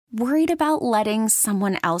Worried about letting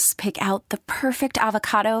someone else pick out the perfect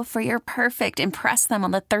avocado for your perfect impress them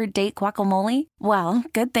on the third date guacamole? Well,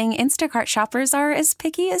 good thing Instacart shoppers are as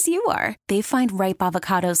picky as you are. They find ripe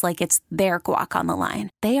avocados like it's their guac on the line.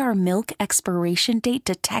 They are milk expiration date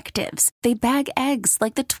detectives. They bag eggs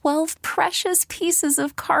like the 12 precious pieces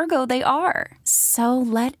of cargo they are. So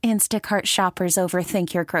let Instacart shoppers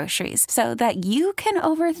overthink your groceries so that you can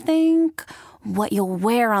overthink what you'll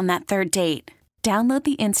wear on that third date. Download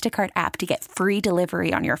the Instacart app to get free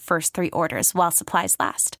delivery on your first 3 orders while supplies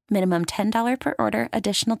last. Minimum $10 per order.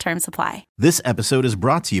 Additional terms apply. This episode is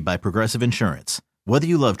brought to you by Progressive Insurance. Whether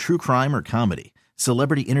you love true crime or comedy,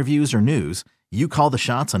 celebrity interviews or news, you call the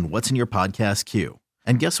shots on what's in your podcast queue.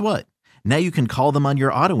 And guess what? Now you can call them on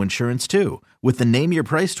your auto insurance too with the Name Your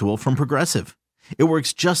Price tool from Progressive. It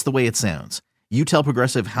works just the way it sounds. You tell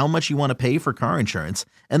Progressive how much you want to pay for car insurance,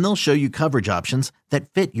 and they'll show you coverage options that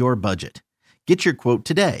fit your budget. Get your quote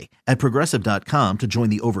today at Progressive.com to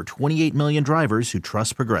join the over 28 million drivers who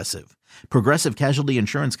trust Progressive. Progressive Casualty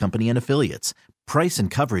Insurance Company and Affiliates. Price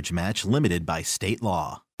and coverage match limited by state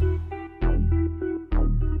law. Hey,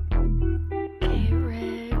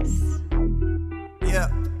 Riggs.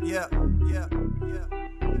 Yeah.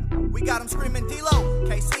 We got them screaming D-Lo,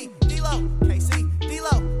 KC, D-Lo, KC,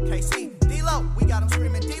 D-Lo, KC, D-Lo. We got them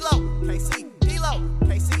screaming D-Lo, KC, D-Lo,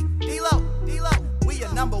 KC, D-Lo, D-Lo. We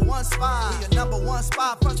your number one spot. We your number one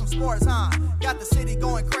spot for some sports, huh? Got the city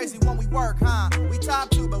going crazy when we work, huh? We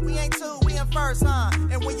top 2, but we ain't 2, we in first, huh?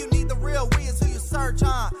 And when you need the real, we is who you search,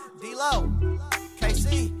 huh? D-Lo,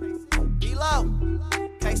 KC, D-Lo,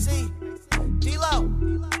 KC, D-Lo,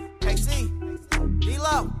 KC,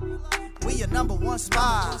 D-Lo. We your number one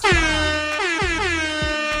spot.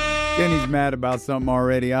 Kenny's mad about something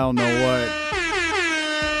already. I don't know what.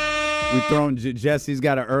 We throwing Jesse's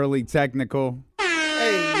got an early technical.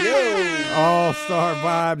 Hey, yo. All-star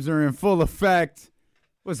vibes are in full effect.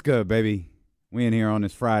 What's good, baby? We in here on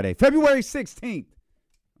this Friday, February 16th.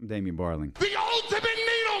 I'm Damian Barling. The ultimate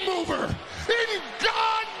needle mover in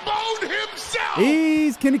God mode himself.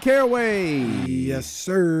 He's Kenny Caraway. Yes,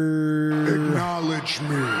 sir. Acknowledge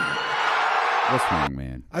me. What's wrong,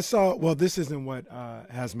 man? I saw, well, this isn't what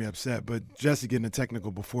has me upset, but Jesse getting a technical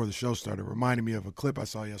before the show started reminded me of a clip I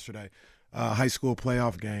saw yesterday, high school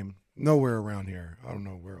playoff game, nowhere around here. I don't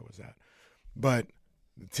know where it was at. But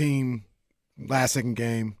the team, last second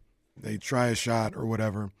game, they try a shot or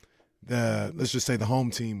whatever. Let's just say the home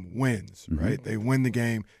team wins, right? They win the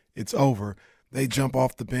game. It's over. They jump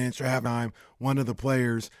off the bench or have time. One of the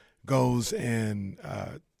players goes and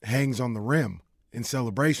hangs on the rim in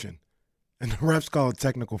celebration. And the refs call it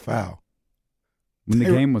technical foul. When the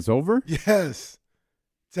game was over? Yes.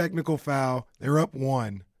 Technical foul. They were up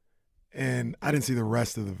 1. And I didn't see the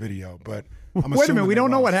rest of the video, but I'm Wait a minute, we don't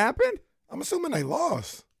know lost. what happened? I'm assuming they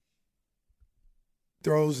lost.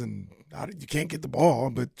 Throws and you can't get the ball,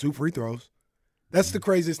 but 2 free throws. That's the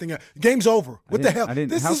craziest thing. Game's over. What the hell?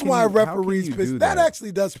 This is why referees piss. That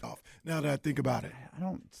actually does piss off, now that I think about it. I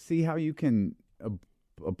don't see how you can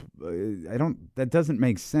that doesn't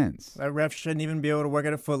make sense. That ref shouldn't even be able to work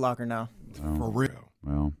at a Foot Locker now. Oh, For real.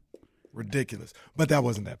 Well. Ridiculous. But that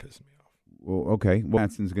wasn't that pissing me off. Well, okay. Well,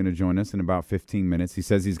 Madson's going to join us in about 15 minutes. He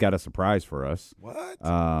says he's got a surprise for us. What?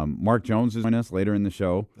 Mark Jones is joining us later in the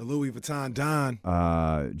show. The Louis Vuitton Don.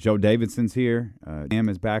 Joe Davidson's here. Cam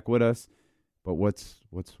is back with us. But what's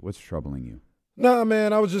troubling you? Nah,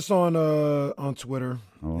 man, I was just on Twitter.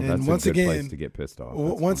 Oh, and that's once a good again, place to get pissed off.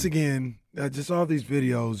 Once again, just all these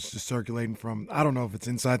videos just circulating from, I don't know if it's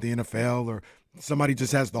inside the NFL or somebody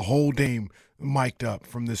just has the whole game mic'd up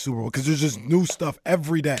from this Super Bowl because there's just new stuff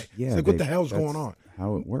every day. Yeah, it's like, what the hell's going on?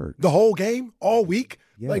 How it works. The whole game? All week?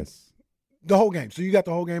 Yes. Like, the whole game. So you got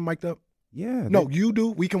the whole game mic'd up? Yeah. No, you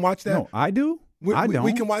do? We can watch that? No, I do? I don't.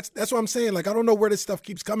 We can watch. That's what I'm saying. Like, I don't know where this stuff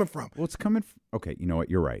keeps coming from. Well, it's coming. Okay, you know what?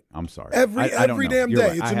 You're right. I'm sorry. Every damn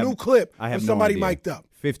day, it's a new clip of somebody mic'd up.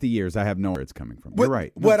 50 years, I have no idea where it's coming from. You're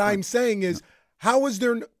right. What I'm saying is, how is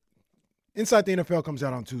there Inside the NFL comes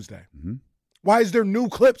out on Tuesday. Mm-hmm. Why is there new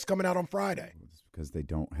clips coming out on Friday? It's because they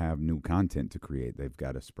don't have new content to create. They've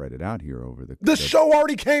got to spread it out here over the show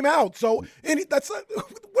already came out. So that's what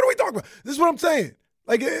are we talking about? This is what I'm saying.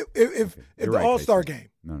 Like if the All-Star game,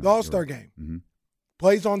 the All-Star game. Mm-hmm.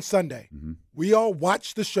 Plays on Sunday. Mm-hmm. We all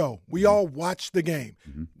watch the show. We all watch the game.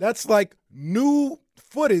 Mm-hmm. That's like new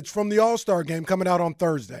footage from the All-Star game coming out on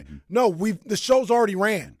Thursday. Mm-hmm. No, the show's already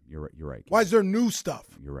ran. You're right. Why is there new stuff?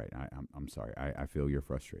 You're right. I'm sorry. I feel your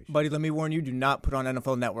frustration. Buddy, let me warn you, do not put on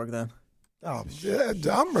NFL Network then. Oh,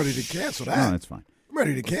 I'm ready to cancel that. No, that's fine. I'm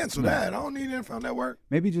ready to cancel that. I don't need NFL Network.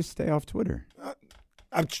 Maybe just stay off Twitter.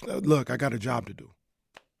 Look, I got a job to do.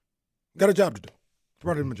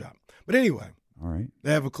 Brought him a job. But anyway, All right.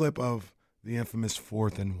 they have a clip of the infamous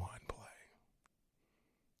 4th and 1 play.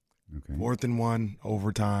 Okay. 4th and 1,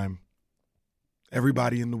 overtime.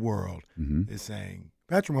 Everybody in the world Mm-hmm. is saying,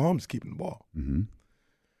 Patrick Mahomes is keeping the ball. Mm-hmm.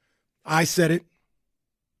 I said it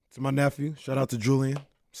to my nephew. Shout out to Julian.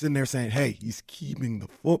 Sitting there saying, hey, he's keeping the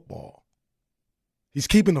football. He's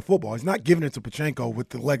keeping the football. He's not giving it to Pachenko with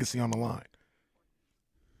the legacy on the line.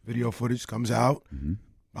 Video footage comes out. Mm-hmm.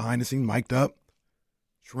 Behind the scene, mic'd up.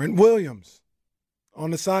 Trent Williams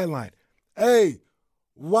on the sideline. Hey,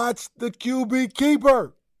 watch the QB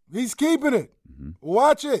keeper. He's keeping it. Mm-hmm.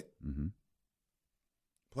 Watch it. Mm-hmm.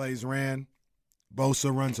 Plays ran.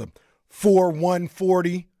 Bosa runs a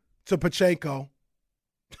 4-1-40 to Pachenko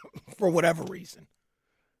for whatever reason.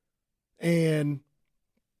 And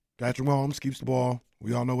Patrick Mahomes keeps the ball.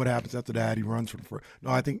 We all know what happens after that. He runs for the first.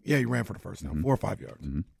 No, I think, he ran for the first down, 4 or 5 yards.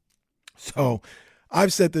 Mm-hmm. So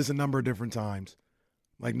I've said this a number of different times,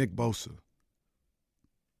 like Nick Bosa.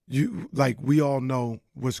 We all know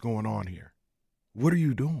what's going on here. What are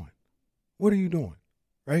you doing? What are you doing?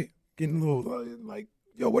 Right? Getting a little like,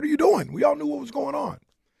 yo, what are you doing? We all knew what was going on.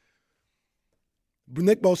 But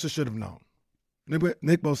Nick Bosa should have known.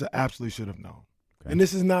 Nick Bosa absolutely should have known. Okay. And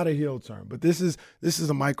this is not a heel turn, but this is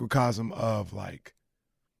a microcosm of like,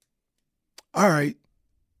 all right,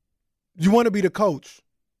 you want to be the coach,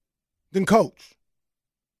 then coach.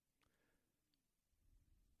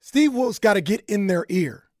 Steve Wilkes got to get in their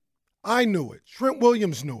ear. I knew it. Trent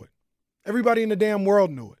Williams knew it. Everybody in the damn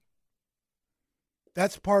world knew it.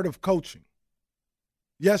 That's part of coaching.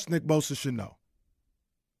 Yes, Nick Bosa should know.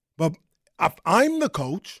 But if I'm the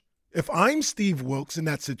coach, if I'm Steve Wilkes in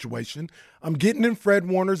that situation, I'm getting in Fred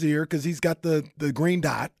Warner's ear because he's got the green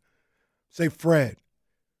dot. Say, Fred,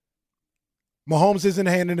 Mahomes isn't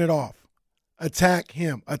handing it off. Attack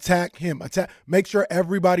him. Attack him. Make sure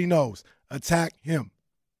everybody knows. Attack him.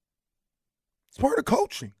 It's part of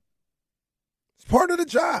coaching. It's part of the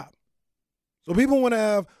job. So people want to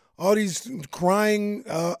have all these crying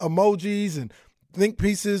emojis and think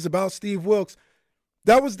pieces about Steve Wilkes.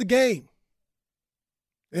 That was the game.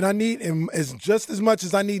 And I need him just as much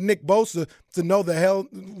as I need Nick Bosa to know the hell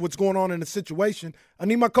what's going on in the situation. I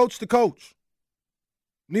need my coach to coach.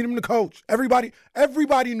 Need him to coach. Everybody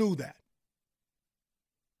knew that.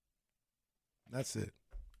 That's it.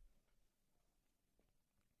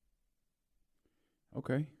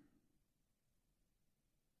 Okay.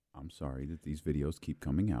 I'm sorry that these videos keep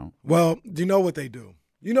coming out. Well, do you know what they do?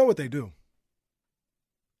 You know what they do.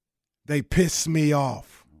 They piss me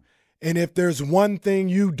off. And if there's one thing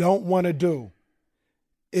you don't want to do,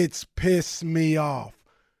 it's piss me off.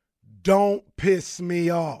 Don't piss me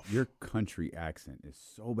off. Your country accent is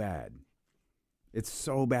so bad. It's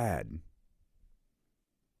so bad.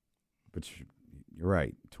 But you're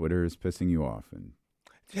right. Twitter is pissing you off. And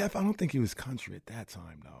Jeff, I don't think he was country at that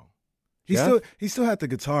time, though. He still had the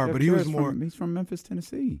guitar, Jeff but he was Jarrett's more. He's from Memphis,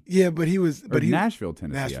 Tennessee. Yeah, but he was. Or Nashville,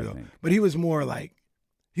 Tennessee. I think. But he was more like.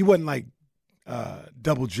 He wasn't like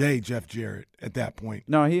Double J Jeff Jarrett at that point.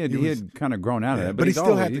 No, he had kind of grown out of that. But he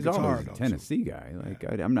still had the he's guitar. Always a Tennessee guy. Like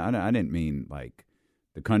I didn't mean like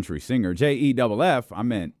the country singer JEFF. I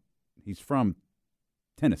meant he's from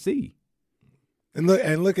Tennessee. And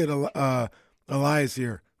look at Elias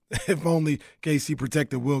here. If only KC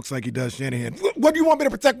protected Wilkes like he does Shanahan. What do you want me to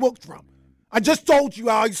protect Wilkes from? I just told you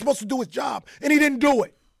how he's supposed to do his job, and he didn't do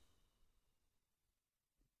it.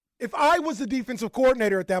 If I was the defensive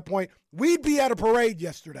coordinator at that point, we'd be at a parade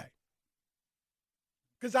yesterday.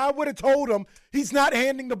 Because I would have told him he's not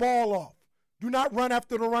handing the ball off. Do not run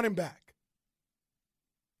after the running back.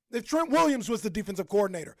 If Trent Williams was the defensive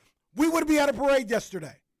coordinator, we would be at a parade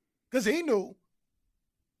yesterday. Because he knew.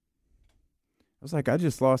 I was like, I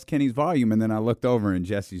just lost Kenny's volume, and then I looked over, and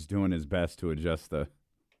Jesse's doing his best to adjust the.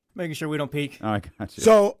 Making sure we don't peek. Oh, I got you.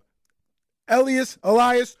 So, Elias,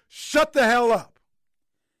 shut the hell up.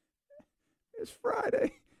 It's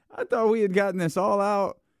Friday. I thought we had gotten this all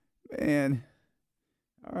out. Man.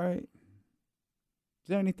 All right. Is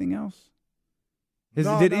there anything else?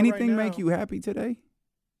 No, did not anything right make you happy today?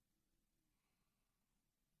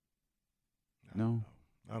 No.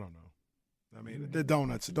 I don't know. I mean, the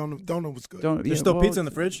donuts. Donut was good. There's still pizza in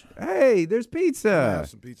the fridge? Hey, there's pizza. I have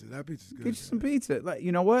some pizza. That pizza's good. Get you some pizza. Like,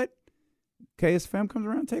 you know what? KSFM comes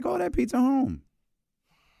around, take all that pizza home.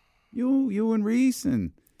 You and Reese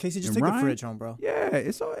and Casey, just and take Ryan. the fridge home, bro. Yeah,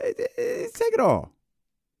 it's all. Take it all.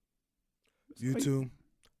 You two,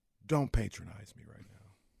 don't patronize me right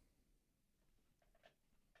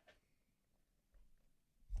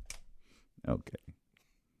now. Okay.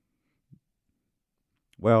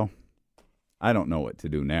 Well, I don't know what to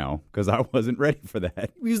do now because I wasn't ready for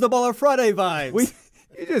that. We used up all our Friday vibes.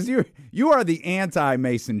 You are the anti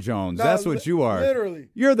Mason Jones. No, That's what you are. Literally.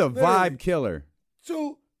 You're the vibe killer.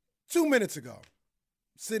 2 minutes ago,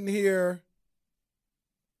 sitting here,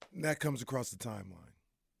 and that comes across the timeline.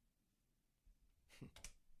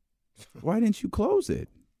 Why didn't you close it?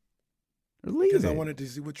 Or leave it? Because I wanted to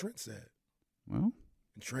see what Trent said. Well,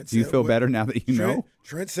 And Trent do you said feel what- better now that you know?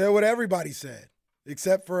 Trent said what everybody said,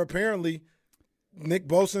 except for apparently Nick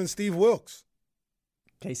Bosa and Steve Wilkes.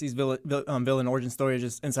 Casey's villain origin story is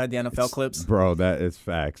just inside the NFL clips. Bro, that is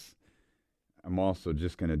facts. I'm also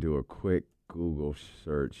just going to do a quick Google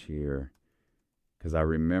search here because I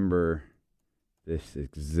remember this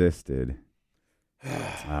existed.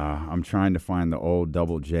 I'm trying to find the old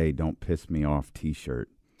Double J Don't Piss Me Off t-shirt.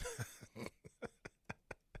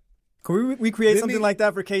 Can we recreate something like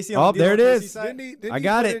that for Casey? On Oh, the there it Casey is. side? Didn't I he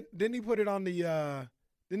got put it. Didn't he put it on the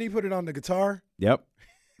Didn't he put it on the guitar? Yep.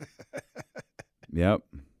 Yep.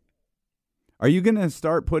 Are you going to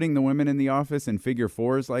start putting the women in the office in figure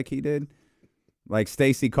fours like he did? Like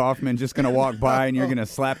Stacey Kaufman just going to walk by and you're going to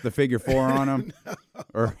slap the figure four on him? No.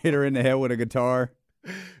 Or hit her in the head with a guitar?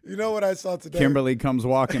 You know what I saw today? Kimberly comes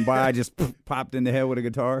walking by, just popped in the head with a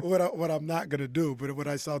guitar? What I'm not going to do, but what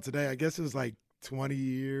I saw today, I guess it was like 20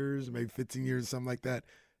 years, maybe 15 years, something like that,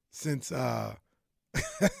 since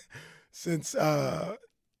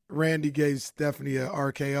Randy gave Stephanie a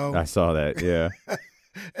RKO. I saw that, yeah.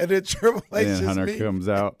 And then Triple H And Hunter comes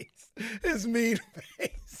out. His mean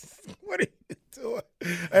face. What are you doing?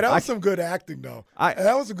 And that was some good acting, though.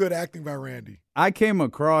 That was some good acting by Randy. I came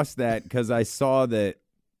across that because I saw that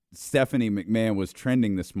Stephanie McMahon was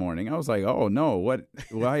trending this morning. I was like, oh, no,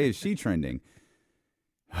 why is she trending?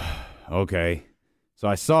 Okay. So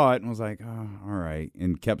I saw it and was like, oh, all right,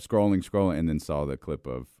 and kept scrolling, and then saw the clip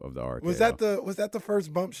of the RKO. Was that the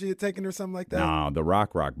first bump she had taken or something like that? No, the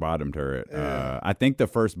Rock bottomed her. Yeah. I think the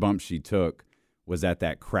first bump she took was at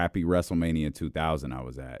that crappy WrestleMania 2000 I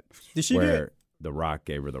was at. Did she where the Rock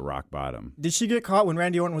gave her the rock bottom. Did she get caught when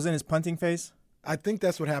Randy Orton was in his punting phase? I think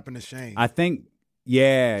that's what happened to Shane. I think,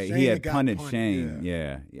 yeah, Shane he had got punted Shane.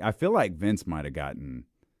 Yeah, I feel like Vince might have gotten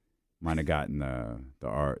the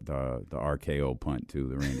RKO punt too,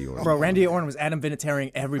 the Randy Orton. Bro, Randy Orton was Adam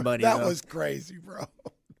Vinatiering everybody. That was crazy, bro.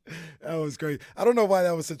 That was crazy. I don't know why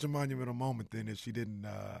that was such a monumental moment then if she didn't.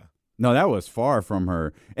 No, that was far from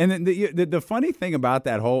her. And then the funny thing about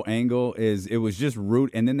that whole angle is it was just root,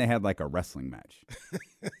 and then they had like a wrestling match.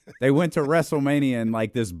 They went to WrestleMania and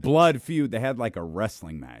like this blood feud. They had like a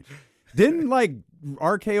wrestling match. Didn't like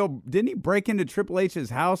RKO? Didn't he break into Triple H's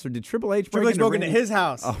house, or did Triple H break into his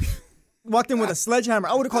house? Oh. Walked in with a sledgehammer.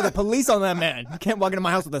 I would have called the police on that man. You can't walk into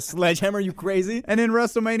my house with a sledgehammer. You crazy? And then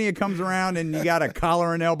WrestleMania comes around and you got a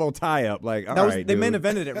collar and elbow tie up. Like, all right, they main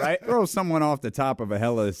evented it, right? Throw someone off the top of a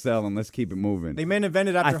Hell in a Cell and let's keep it moving. They main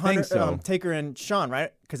evented after Hunter, so. Taker and Shawn,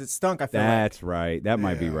 right? Because it stunk. I feel that's right. That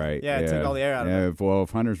might be right. Yeah, it took all the air out of it. Well,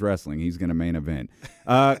 if Hunter's wrestling, he's going to main event.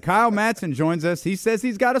 Kyle Madson joins us. He says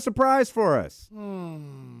he's got a surprise for us. I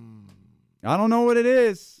don't know what it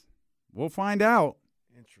is. We'll find out.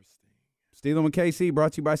 Steelin' with KC,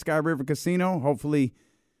 brought to you by Sky River Casino. Hopefully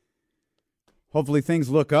things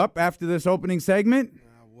look up after this opening segment.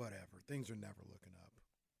 Whatever. Things are never looking up.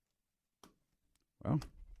 Well,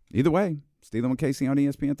 either way, Steelin' with KC on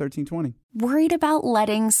ESPN 1320. Worried about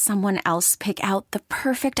letting someone else pick out the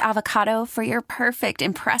perfect avocado for your perfect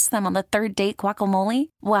impress them on the third date guacamole?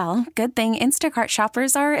 Well, good thing Instacart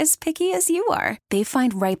shoppers are as picky as you are. They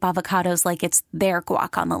find ripe avocados like it's their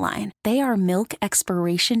guac on the line. They are milk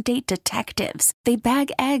expiration date detectives. They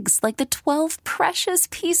bag eggs like the 12 precious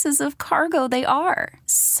pieces of cargo they are.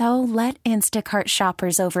 So let Instacart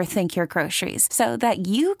shoppers overthink your groceries so that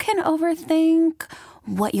you can overthink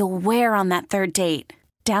what you'll wear on that third date.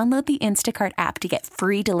 Download the Instacart app to get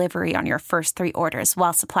free delivery on your first 3 orders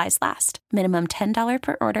while supplies last. Minimum $10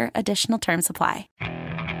 per order. Additional terms apply.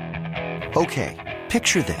 Okay,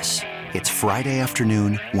 picture this. It's Friday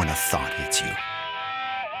afternoon when a thought hits you.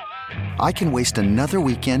 I can waste another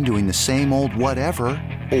weekend doing the same old whatever,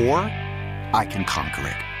 or I can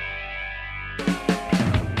conquer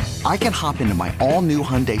it. I can hop into my all-new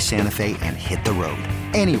Hyundai Santa Fe and hit the road.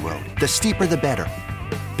 Any road. The steeper, the better.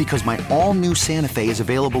 Because my all-new Santa Fe is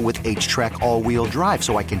available with H-Track all-wheel drive,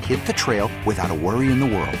 so I can hit the trail without a worry in the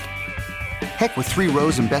world. Heck, with 3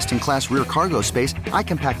 rows and best-in-class rear cargo space, I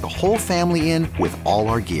can pack the whole family in with all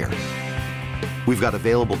our gear. We've got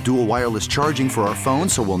available dual wireless charging for our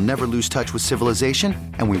phones, so we'll never lose touch with civilization,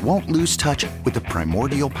 and we won't lose touch with the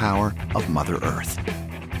primordial power of Mother Earth.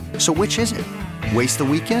 So which is it? Waste the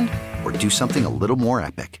weekend or do something a little more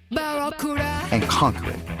epic? And conquer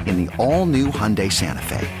it in the all-new Hyundai Santa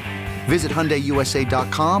Fe. Visit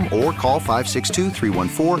HyundaiUSA.com or call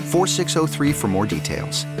 562-314-4603 for more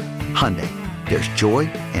details. Hyundai, there's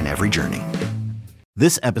joy in every journey.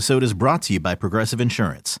 This episode is brought to you by Progressive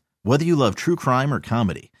Insurance. Whether you love true crime or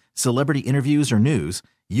comedy, celebrity interviews or news,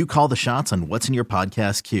 you call the shots on what's in your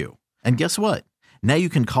podcast queue. And guess what? Now you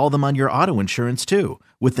can call them on your auto insurance too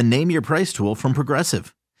with the Name Your Price tool from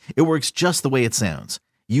Progressive. It works just the way it sounds.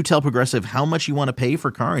 You tell Progressive how much you want to pay for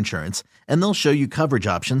car insurance, and they'll show you coverage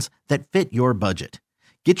options that fit your budget.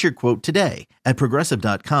 Get your quote today at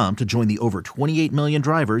Progressive.com to join the over 28 million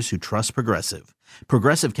drivers who trust Progressive.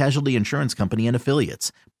 Progressive Casualty Insurance Company and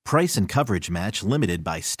Affiliates. Price and coverage match limited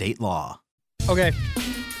by state law. Okay.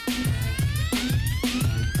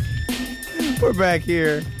 We're back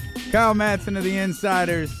here. Kyle Madson of the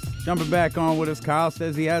Insiders jumping back on with us. Kyle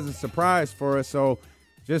says he has a surprise for us, so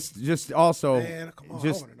just also, Man, come on,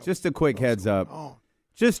 just a quick heads up.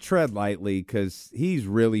 Just tread lightly because he's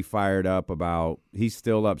really fired up he's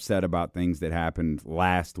still upset about things that happened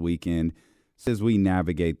last weekend. As we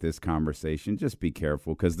navigate this conversation, just be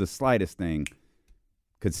careful because the slightest thing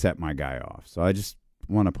could set my guy off. So I just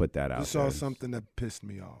want to put that out there. You saw something that pissed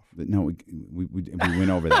me off. No, we went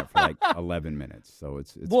over that for like 11 minutes, so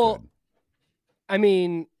it's well, good. I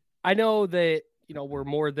mean, I know that we're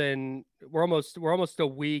almost a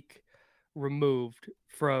week removed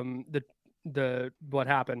from the what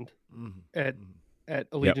happened at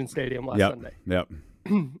Allegiant Stadium last Sunday. Yep.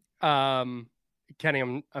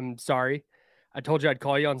 Kenny, I'm sorry. I told you I'd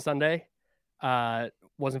call you on Sunday.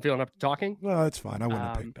 Wasn't feeling up to talking. No, it's fine. I wouldn't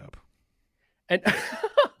have picked up. And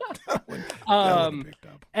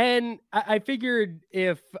and I figured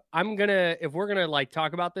if we're gonna like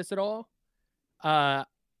talk about this at all,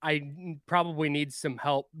 I probably need some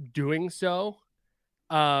help doing so.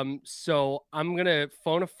 So I'm gonna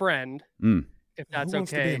phone a friend if that's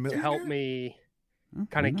okay to help me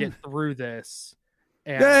kind of get through this.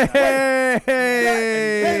 And, that's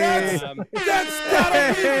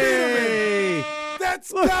gotta be Biderman.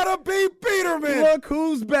 That's gotta be Biderman. Look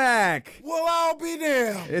who's back. Well, I'll be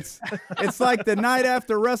damned. It's like the night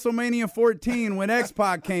after WrestleMania 14 when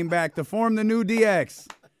X-Pac came back to form the new DX.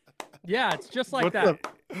 Yeah, it's just like that.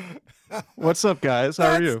 What's up, guys?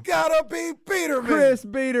 How are you? That's gotta be Biderman. Chris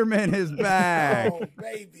Biderman is back. Oh,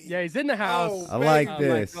 baby. Yeah, he's in the house. I like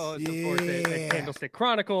this. Of course, at Candlestick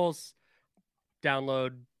Chronicles.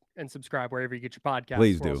 Download and subscribe wherever you get your podcast.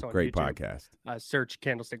 Please do. Great podcast. Search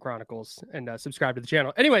Candlestick Chronicles and subscribe to the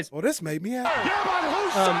channel. Anyways. Well, this made me happy.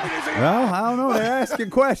 Well, I don't know. They're asking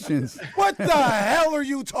questions. What the hell are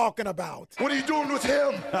you talking about? What are you doing with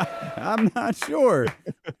him? I'm not sure.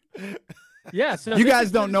 Yeah, so you guys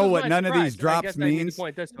don't know what none of these drops means.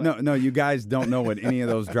 No, you guys don't know what any of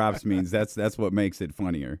those drops means. That's what makes it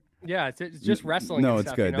funnier. Yeah, it's just wrestling. No, and it's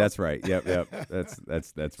stuff, good. That's right. Yep. That's right.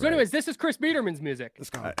 So, anyways, this is Chris Biderman's music.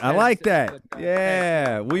 I like that.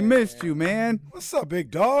 Yeah, we missed you, man. What's up,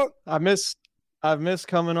 big dog? I've missed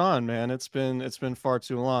coming on, man. It's been far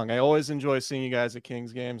too long. I always enjoy seeing you guys at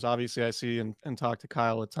Kings games. Obviously, I see and talk to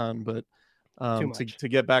Kyle a ton, but to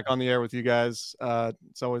get back on the air with you guys,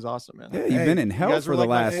 it's always awesome, man. Yeah, you've been in hell for the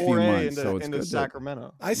last few months, so it's into good.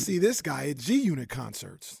 Sacramento. I see this guy at G Unit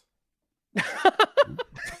concerts.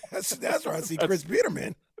 That's where I see Chris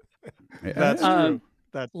Biderman. That's true.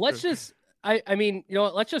 Let's just. I mean,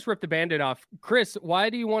 let's just rip the Band-Aid off. Chris,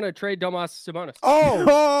 why do you want to trade Domas Sabonis?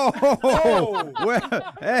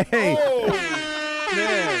 Well, hey.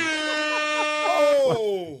 Man.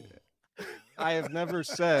 I have never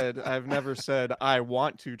said I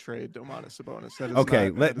want to trade Domantas Sabonis. That is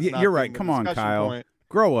okay, not you're right. Come on, Kyle. Point.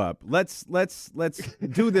 Grow up. Let's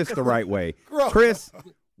do this the right way. Chris,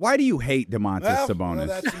 why do you hate Domantas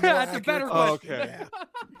Sabonis? That's a better question. Okay. Yeah.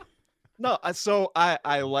 No, so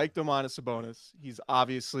I like Domantas Sabonis. He's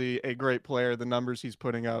obviously a great player. The numbers he's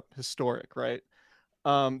putting up, historic, right?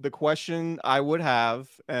 The question I would have,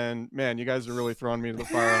 and man, you guys are really throwing me to the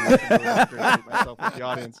fire on this. Myself with the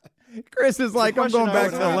audience. Chris is like, I'm going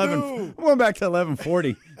back to 11. I'm going back to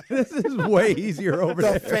 1140. This is way easier over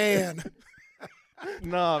there. The fan.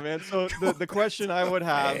 No, man. So the question I would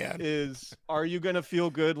have is, are you going to feel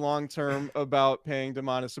good long-term about paying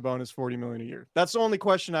Domantas Sabonis $40 million a year? That's the only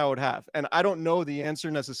question I would have. And I don't know the answer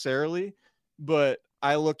necessarily, but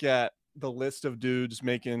I look at the list of dudes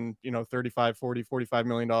making, $35, $40, $45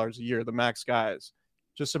 million a year, the max guys.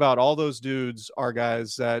 Just about all those dudes are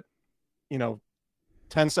guys that,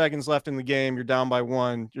 10 seconds left in the game, you're down by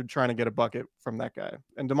one, you're trying to get a bucket from that guy.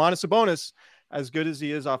 And Domantas Sabonis, as good as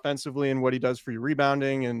he is offensively and what he does for your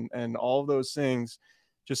rebounding and all of those things,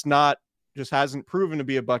 just hasn't proven to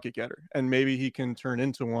be a bucket getter. And maybe he can turn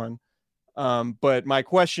into one. But my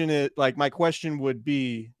question would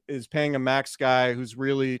be, is paying a max guy who's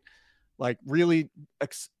really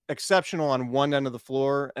exceptional on one end of the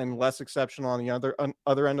floor and less exceptional on the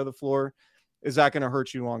other end of the floor, is that going to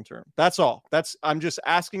hurt you long term? That's all. I'm just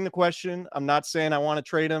asking the question. I'm not saying I want to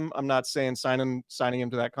trade him. I'm not saying signing him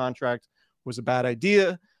to that contract was a bad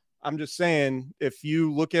idea. I'm just saying, if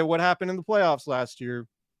you look at what happened in the playoffs last year,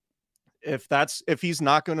 if he's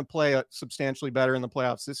not going to play substantially better in the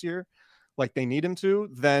playoffs this year, like they need him to,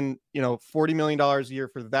 then $40 million a year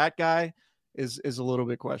for that guy is a little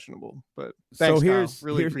bit questionable. But thanks, Kyle.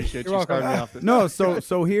 Really appreciate you starting me off this. No,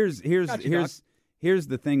 so here's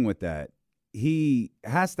the thing with that. He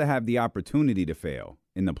has to have the opportunity to fail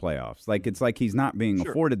in the playoffs. Like, it's like he's not being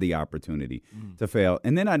afforded the opportunity to fail.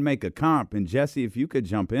 And then I'd make a comp, and Jesse, if you could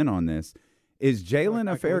jump in on this, is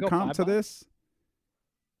Jalen a fair comp to this?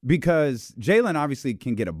 Because Jalen obviously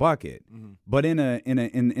can get a bucket, but in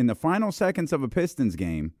the final seconds of a Pistons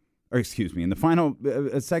game, or excuse me, in the final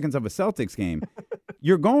seconds of a Celtics game,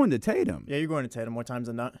 you're going to Tatum. Yeah, you're going to Tatum more times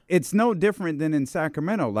than not. It's no different than in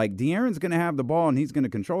Sacramento. Like, De'Aaron's going to have the ball and he's going to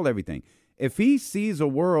control everything. If he sees a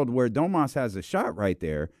world where Domas has a shot right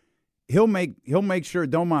there, he'll make sure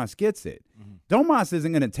Domas gets it. Domas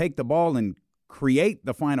isn't going to take the ball and create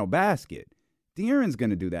the final basket. De'Aaron's going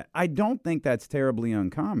to do that. I don't think that's terribly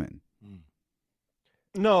uncommon.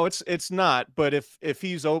 No, it's not. But if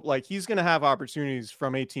he's he's going to have opportunities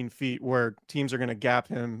from 18 feet where teams are going to gap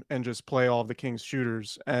him and just play all of the Kings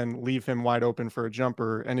shooters and leave him wide open for a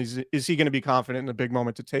jumper. And is he going to be confident in a big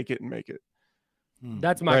moment to take it and make it?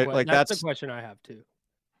 That's my question. That's the question I have too.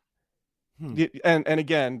 And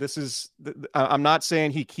again, this is I'm not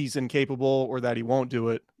saying he's incapable or that he won't do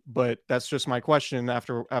it, but that's just my question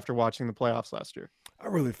after watching the playoffs last year. I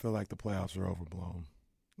really feel like the playoffs are overblown.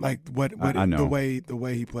 Like what I know. the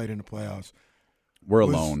way he played in the playoffs,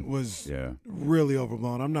 was really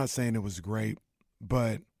overblown. I'm not saying it was great,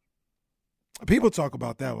 but people talk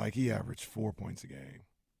about that like he averaged 4 points a game,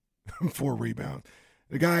 4 rebounds.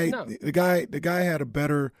 The guy had a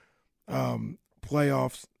better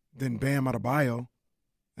playoffs than Bam Adebayo,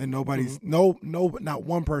 and not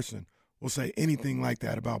one person will say anything like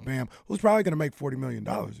that about Bam, who's probably going to make $40 million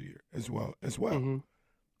a year as well.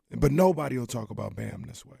 But nobody will talk about Bam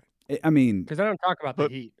this way. I mean, because I don't talk about the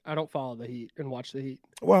Heat. I don't follow the Heat and watch the Heat.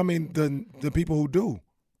 Well, I mean, the people who do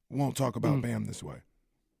won't talk about Bam this way.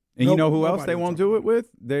 And you know who else they won't do it with?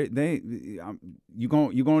 You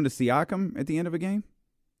going to Siakam at the end of a game?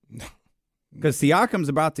 Because Siakam's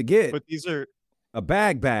about to get a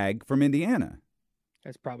bag from Indiana.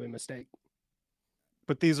 That's probably a mistake.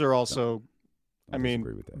 But these are also, I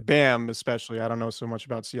mean, Bam especially. I don't know so much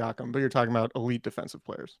about Siakam, but you're talking about elite defensive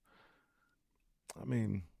players. I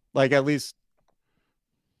mean, like at least.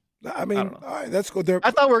 I mean, all right, that's good.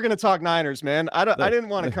 I thought we were going to talk Niners, man. I didn't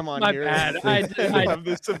want to come on here bad. and have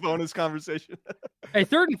this bonus conversation. Hey,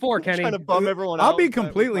 3rd and 4, Kenny. Trying to bum everyone out. I'll be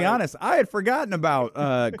completely honest. I had forgotten about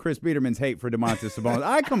Chris Biderman's hate for Domantas Sabonis.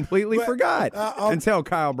 I completely forgot until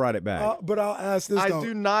Kyle brought it back. But I'll ask this, though. I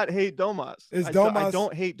do not hate Domas. I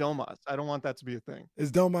don't hate Domas. I don't want that to be a thing.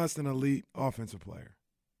 Is Domas an elite offensive player?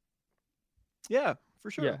 Yeah,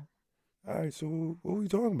 for sure. Yeah. All right, so what are we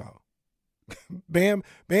talking about? Bam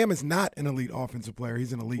is not an elite offensive player.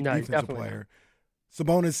 He's an elite defensive player.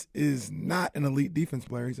 Sabonis is not an elite defense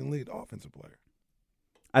player. He's an elite offensive player.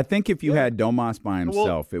 I think if you had Domas by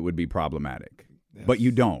himself, it would be problematic. Yes. But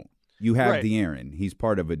you don't. You have De'Aaron. He's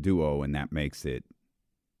part of a duo, and that makes it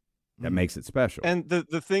special. And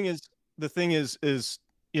the thing is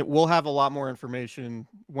we'll have a lot more information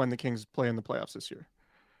when the Kings play in the playoffs this year.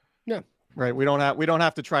 Yeah. Right. We don't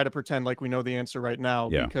have to try to pretend like we know the answer right now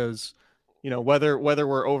because whether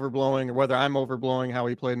we're overblowing or whether I'm overblowing how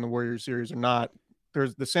he played in the Warriors series or not,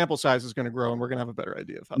 the sample size is going to grow and we're going to have a better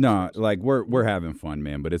idea of how. No, like we're having fun,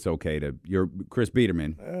 man, but it's okay Chris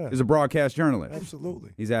Biderman is a broadcast journalist.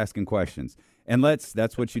 Absolutely. He's asking questions. And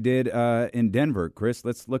that's what you did in Denver, Chris.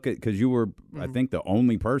 Let's look at, because you were I think the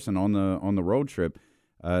only person on the road trip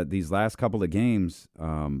these last couple of games.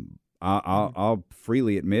 I'll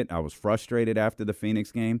freely admit I was frustrated after the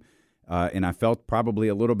Phoenix game, and I felt probably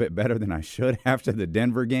a little bit better than I should after the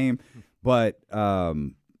Denver game. But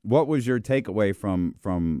what was your takeaway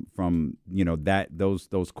from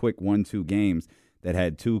those quick 1-2 games that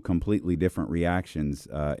had two completely different reactions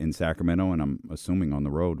in Sacramento, and I'm assuming on the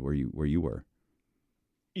road where you were?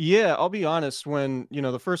 Yeah, I'll be honest. When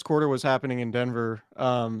the first quarter was happening in Denver,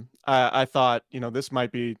 I thought this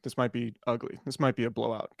might be ugly. This might be a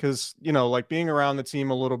blowout because like being around the team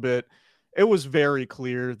a little bit it was very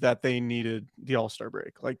clear that they needed the All-Star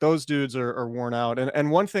break. Like, those dudes are worn out. And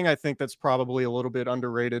one thing I think that's probably a little bit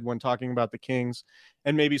underrated when talking about the Kings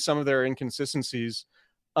and maybe some of their inconsistencies,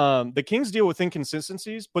 the Kings deal with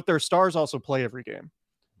inconsistencies, but their stars also play every game,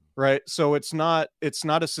 right? So it's not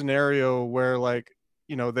a scenario where, like,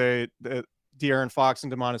 you know, De'Aaron Fox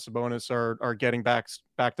and Domantas Sabonis are getting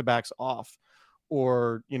back-to-backs off,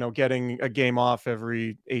 or, you know, getting a game off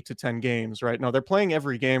every 8 to 10 games, right? No, they're playing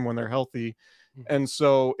every game when they're healthy. And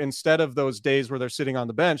so instead of those days where they're sitting on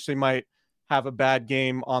the bench, they might have a bad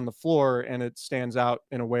game on the floor, and it stands out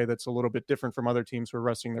in a way that's a little bit different from other teams who are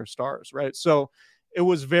resting their stars, right? So it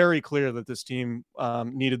was very clear that this team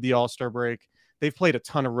needed the All-Star break. They've played a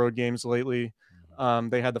ton of road games lately.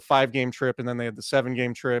 They had the 5-game trip, and then they had the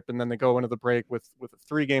 7-game trip, and then they go into the break with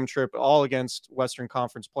a 3-game trip, all against Western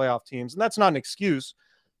Conference playoff teams. And that's not an excuse,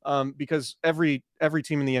 because every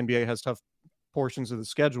team in the NBA has tough portions of the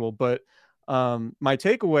schedule. But my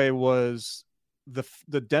takeaway was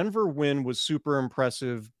the Denver win was super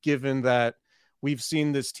impressive, given that we've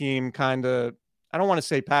seen this team kind of, I don't want to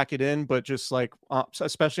say pack it in, but just like,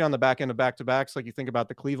 especially on the back end of back-to-backs, like you think about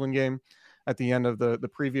the Cleveland game at the end of the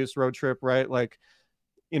previous road trip, right? Like,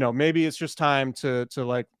 you know, maybe it's just time to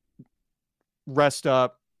like rest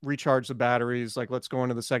up, recharge the batteries. Like, let's go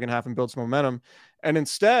into the second half and build some momentum. And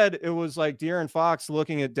instead, it was like De'Aaron Fox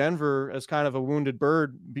looking at Denver as kind of a wounded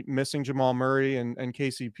bird, missing Jamal Murray and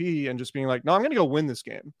KCP, and just being like, no, I'm going to go win this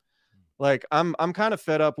game. Like, I'm kind of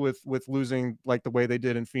fed up with losing like the way they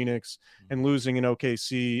did in Phoenix and losing in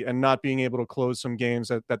OKC and not being able to close some games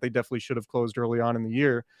that they definitely should have closed early on in the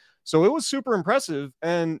year. So it was super impressive.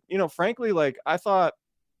 And, you know, frankly, like, I thought,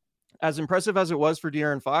 as impressive as it was for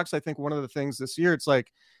De'Aaron Fox, I think one of the things this year, it's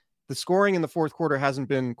like the scoring in the fourth quarter hasn't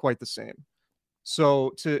been quite the same.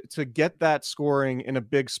 So to get that scoring in a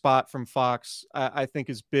big spot from Fox, I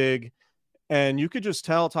think is big. And you could just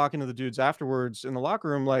tell, talking to the dudes afterwards in the locker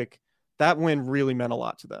room, like, that win really meant a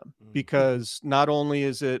lot to them, because not only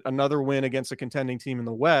is it another win against a contending team in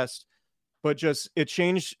the West, but just it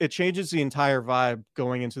changes the entire vibe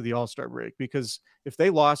going into the All-Star break. Because if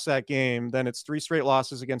they lost that game, then it's 3 straight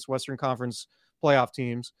losses against Western Conference playoff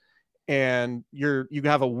teams, and you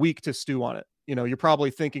have a week to stew on it. You know, you're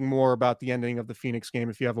probably thinking more about the ending of the Phoenix game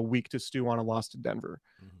if you have a week to stew on a loss to Denver,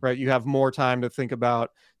 right? You have more time to think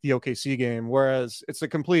about the OKC game, whereas it's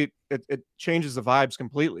it changes the vibes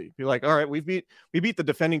completely. Be like, all right, we beat the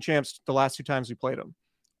defending champs the last 2 times we played them,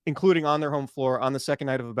 including on their home floor on the second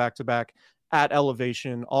night of a back-to-back at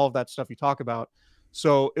elevation, all of that stuff you talk about.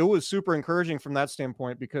 So it was super encouraging from that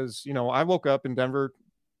standpoint, because, you know, I woke up in Denver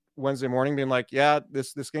Wednesday morning being like, yeah,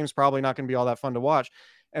 this game's probably not going to be all that fun to watch.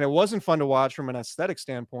 And it wasn't fun to watch from an aesthetic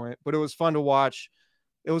standpoint, but it was fun to watch.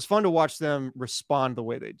 It was fun to watch them respond the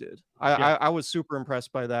way they did. I was super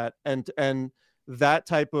impressed by that. And that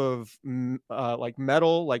type of like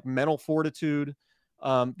mental fortitude,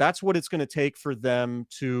 that's what it's going to take for them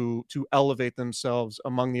to elevate themselves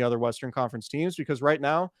among the other Western Conference teams. Because right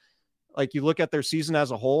now, like, you look at their season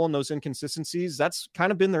as a whole and those inconsistencies, that's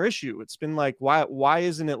kind of been their issue. It's been like, why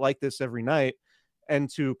isn't it like this every night? And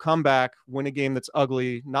to come back, win a game that's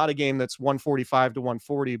ugly, not a game that's 145 to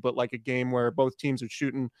 140, but like a game where both teams are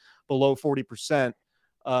shooting below 40%,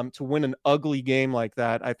 to win an ugly game like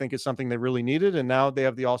that, I think is something they really needed. And now they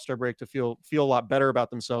have the All-Star break to feel a lot better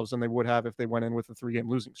about themselves than they would have if they went in with a 3-game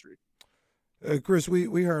losing streak. Chris,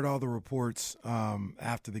 we heard all the reports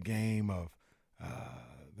after the game of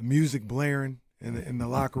the music blaring in the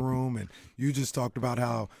locker room, and you just talked about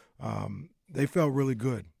how they felt really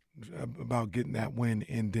good about getting that win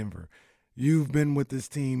in Denver. You've been with this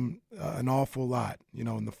team an awful lot, you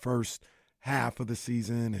know, in the first half of the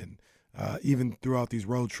season and even throughout these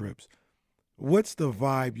road trips. What's the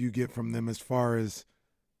vibe you get from them as far as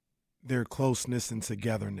their closeness and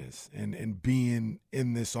togetherness and being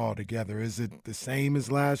in this all together? Is it the same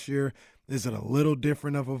as last year? Is it a little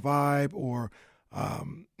different of a vibe? Or,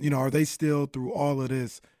 you know, are they still through all of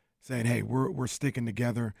this saying, hey, we're sticking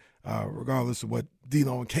together, regardless of what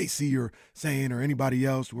D'Lo and KC are saying or anybody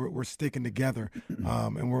else, we're sticking together,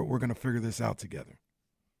 and we're going to figure this out together?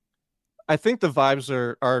 I think the vibes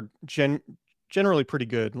are generally pretty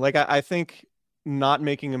good. Like, I think not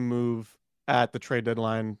making a move at the trade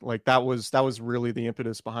deadline, like that was really the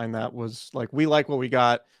impetus behind that, was like, we like what we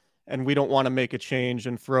got, and we don't want to make a change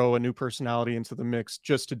and throw a new personality into the mix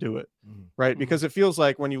just to do it. Right. Because it feels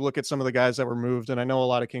like when you look at some of the guys that were moved, and I know a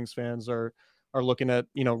lot of Kings fans are looking at,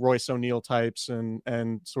 you know, Royce O'Neal types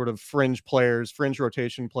and sort of fringe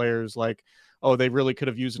rotation players, like, oh, they really could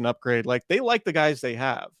have used an upgrade. Like, they like the guys they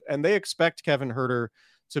have, and they expect Kevin Huerter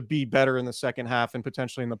to be better in the second half and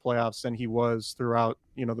potentially in the playoffs than he was throughout,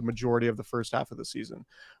 the majority of the first half of the season.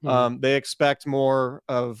 They expect more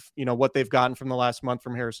of, what they've gotten from the last month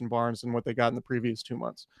from Harrison Barnes than what they got in the previous 2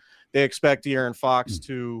 months. They expect De'Aaron Fox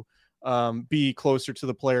to be closer to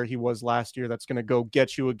the player he was last year. That's going to go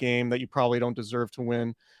get you a game that you probably don't deserve to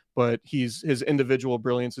win, but his individual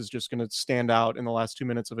brilliance is just going to stand out in the last 2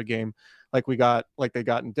 minutes of a game like they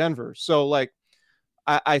got in Denver. So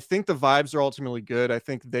I think the vibes are ultimately good. I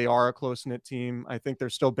think they are a close-knit team. I think they're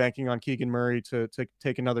still banking on Keegan Murray to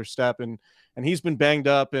take another step, and he's been banged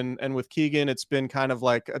up, and with Keegan, it's been kind of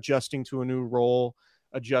like adjusting to a new role,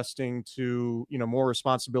 adjusting to, more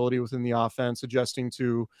responsibility within the offense, adjusting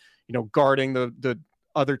to, guarding the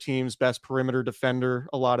other team's best perimeter defender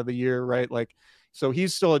a lot of the year, right? So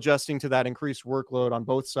he's still adjusting to that increased workload on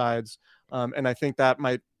both sides. And I think that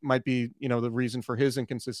might be, the reason for his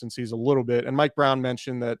inconsistencies a little bit. And Mike Brown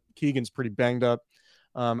mentioned that Keegan's pretty banged up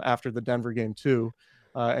after the Denver game too.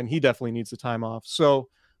 And he definitely needs the time off. So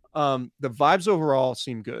the vibes overall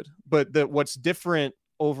seem good, but what's different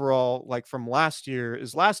overall, from last year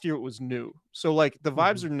is last year it was new. So the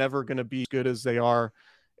vibes are never going to be as good as they are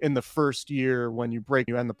in the first year when you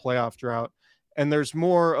end the playoff drought. And there's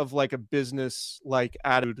more of a business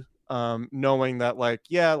attitude, knowing that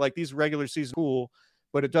these regular season cool,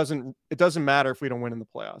 but it doesn't matter if we don't win in the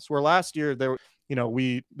playoffs. Where last year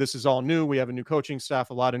this is all new. We have a new coaching staff,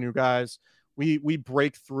 a lot of new guys. We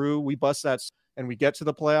break through, we bust that, and we get to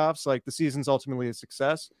the playoffs. The season's ultimately a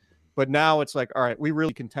success. But now it's all right, we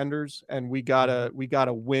really contenders, and we gotta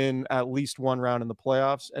win at least one round in the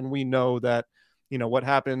playoffs. And we know that, what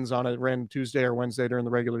happens on a random Tuesday or Wednesday during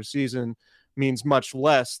the regular season means much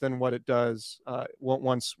less than what it does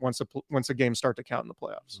once a game start to count in the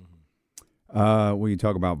playoffs. When you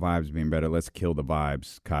talk about vibes being better, let's kill the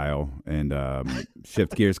vibes, Kyle, and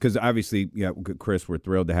shift gears. Because obviously, Chris, we're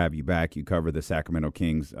thrilled to have you back. You cover the Sacramento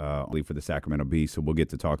Kings, only for the Sacramento Bee, so we'll get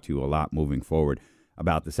to talk to you a lot moving forward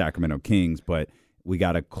about the Sacramento Kings. But we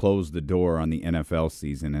got to close the door on the NFL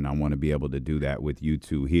season, and I want to be able to do that with you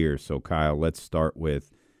two here. So, Kyle, let's start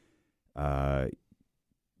with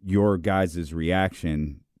your guys'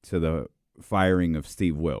 reaction to the firing of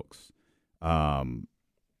Steve Wilkes.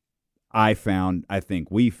 I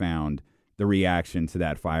think we found the reaction to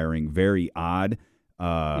that firing very odd,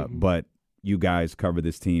 but you guys cover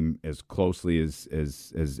this team as closely as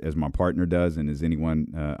my partner does and as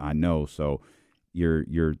anyone I know. So your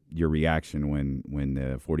reaction when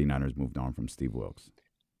the 49ers moved on from Steve Wilkes.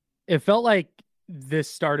 It felt like this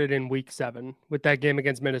started in week 7 with that game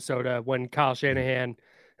against Minnesota when Kyle Shanahan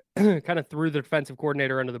kind of threw the defensive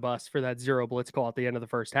coordinator under the bus for that 0 blitz call at the end of the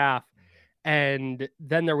first half. And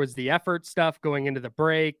then there was the effort stuff going into the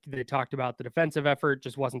break. They talked about the defensive effort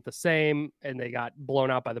just wasn't the same, and they got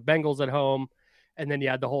blown out by the Bengals at home. And then you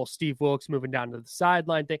had the whole Steve Wilkes moving down to the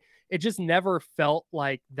sideline thing. It just never felt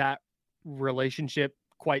like that relationship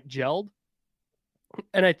quite gelled.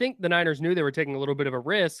 And I think the Niners knew they were taking a little bit of a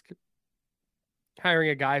risk hiring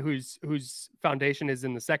a guy whose foundation is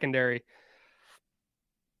in the secondary.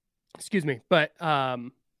 Excuse me. But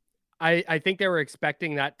I think they were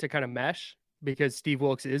expecting that to kind of mesh because Steve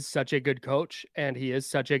Wilkes is such a good coach and he is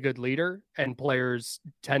such a good leader, and players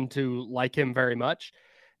tend to like him very much,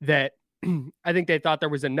 that I think they thought there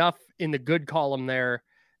was enough in the good column there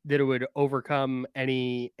that it would overcome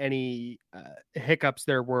any hiccups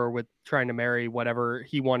there were with trying to marry whatever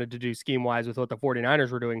he wanted to do scheme wise with what the 49ers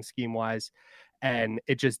were doing scheme wise. And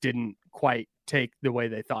it just didn't quite take the way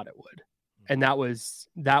they thought it would. And that was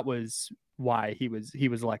why he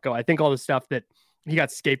was let go. I think all the stuff that he got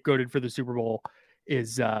scapegoated for the Super Bowl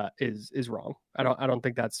is wrong. I don't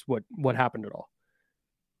think that's what happened at all.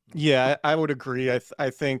 Yeah, I would agree. I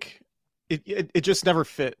think it just never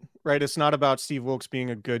fit, right? It's not about Steve Wilkes being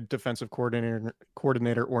a good defensive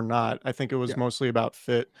coordinator or not. I think it was mostly about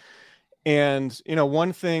fit. And,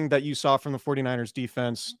 one thing that you saw from the 49ers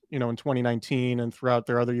defense, in 2019 and throughout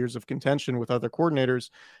their other years of contention with other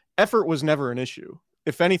coordinators, effort was never an issue.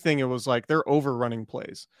 If anything, it was like they're overrunning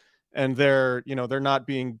plays and they're not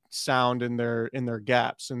being sound in their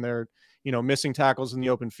gaps, and they're, missing tackles in the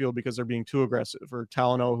open field because they're being too aggressive, or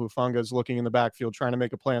Talanoa Hufanga is looking in the backfield trying to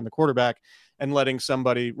make a play on the quarterback and letting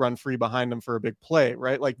somebody run free behind them for a big play,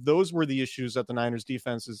 right? Like those were the issues that the Niners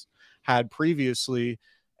defenses had previously.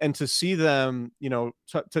 And to see them, to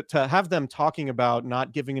have them talking about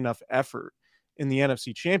not giving enough effort in the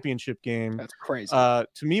NFC Championship game, that's crazy. To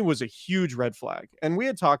me was a huge red flag. And we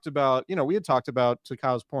had talked about, to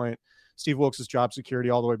Kyle's point, Steve Wilkes' job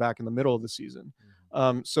security all the way back in the middle of the season.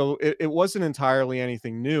 So it wasn't entirely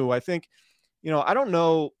anything new. I think, I don't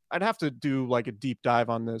know I'd have to do like a deep dive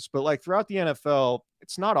on this, but like throughout the NFL,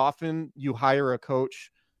 it's not often you hire a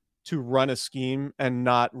coach to run a scheme and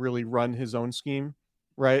not really run his own scheme,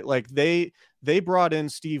 right? Like they brought in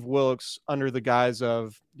Steve Wilkes under the guise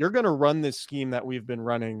of, you're going to run this scheme that we've been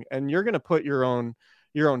running and you're going to put your own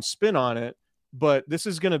spin on it. But this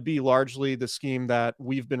is going to be largely the scheme that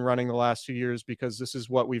we've been running the last 2 years because this is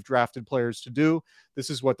what we've drafted players to do. This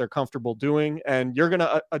is what they're comfortable doing. And you're going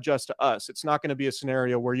to adjust to us. It's not going to be a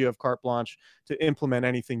scenario where you have carte blanche to implement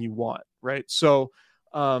anything you want. Right. So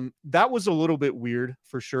that was a little bit weird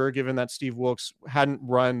for sure, given that Steve Wilkes hadn't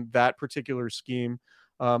run that particular scheme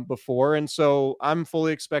before. And so I'm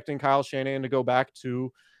fully expecting Kyle Shanahan to go back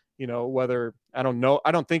to, whether, I don't know,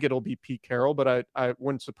 I don't think it'll be Pete Carroll, but I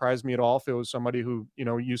wouldn't surprise me at all if it was somebody who,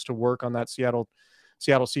 used to work on that Seattle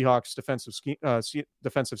Seahawks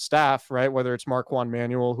defensive staff, right? Whether it's Marquand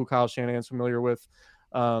Manuel, who Kyle Shanahan's familiar with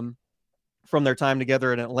from their time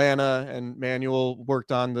together in Atlanta, and Manuel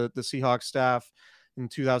worked on the Seahawks staff in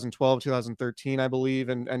 2012, 2013, I believe.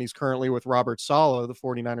 And he's currently with Robert Saleh, the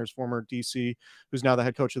 49ers former DC, who's now the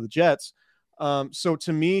head coach of the Jets. So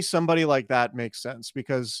to me, somebody like that makes sense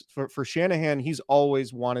because for Shanahan, he's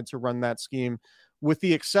always wanted to run that scheme, with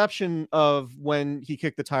the exception of when he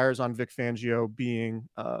kicked the tires on Vic Fangio being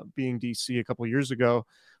DC a couple of years ago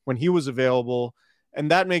when he was available.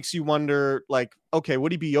 And that makes you wonder, like, okay,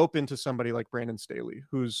 would he be open to somebody like Brandon Staley,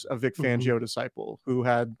 who's a Vic Fangio disciple, who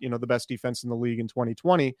had, the best defense in the league in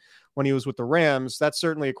 2020 when he was with the Rams? That's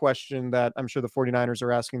certainly a question that I'm sure the 49ers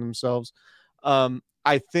are asking themselves.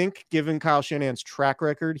 I think given Kyle Shanahan's track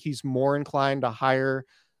record, he's more inclined to hire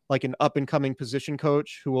like an up and coming position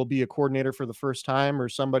coach who will be a coordinator for the first time, or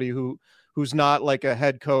somebody who's not like a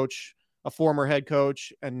head coach, a former head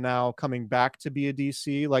coach, and now coming back to be a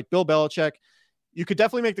DC. Like Bill Belichick, you could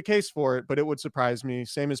definitely make the case for it, but it would surprise me.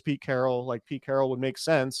 Same as Pete Carroll. Like Pete Carroll would make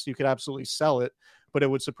sense. You could absolutely sell it, but it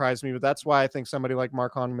would surprise me. But that's why I think somebody like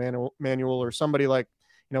Marquand Manuel, or somebody like,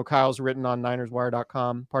 Kyle's written on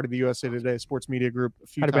NinersWire.com, part of the USA Today sports media group a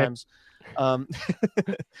few times,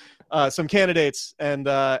 some candidates. And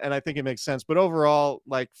I think it makes sense, but overall,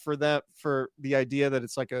 like for the idea that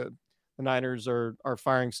it's like the Niners are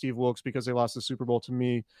firing Steve Wilkes because they lost the Super Bowl, to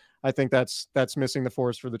me, I think that's missing the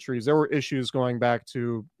forest for the trees. There were issues going back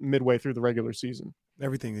to midway through the regular season.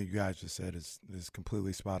 Everything that you guys just said is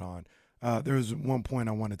completely spot on. There was one point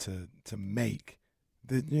I wanted to make.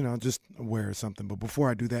 That, just aware of something. But before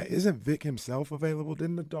I do that, isn't Vic himself available?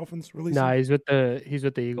 Didn't the Dolphins release him? No, he's with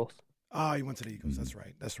the Eagles. Oh, he went to the Eagles.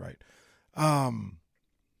 That's right.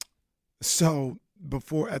 So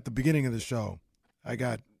at the beginning of the show, I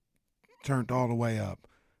got turned all the way up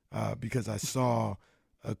because I saw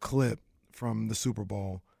a clip from the Super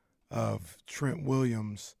Bowl of Trent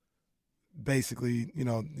Williams. Basically,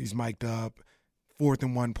 he's mic'd up, 4th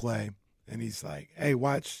and 1 play. And he's like, hey,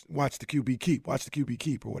 watch the QB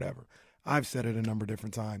keep, or whatever. I've said it a number of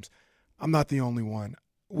different times. I'm not the only one.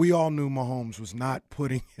 We all knew Mahomes was not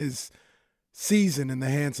putting his season in the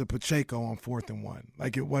hands of Pacheco on 4th and 1.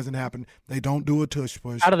 Like, it wasn't happening. They don't do a tush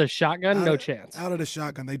push. Out of the shotgun, no chance. Out of the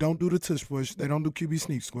shotgun. They don't do the tush push. They don't do QB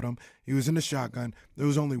sneaks with him. He was in the shotgun. There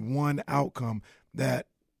was only one outcome that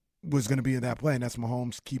was going to be in that play, and that's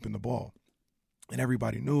Mahomes keeping the ball. And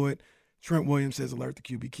everybody knew it. Trent Williams says alert the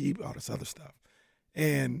QB keep, all this other stuff.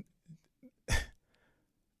 And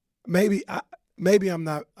maybe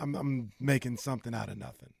I'm making something out of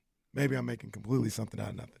nothing. Maybe I'm making completely something out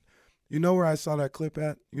of nothing. You know where I saw that clip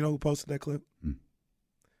at? You know who posted that clip?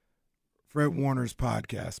 Fred Warner's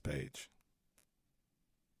podcast page.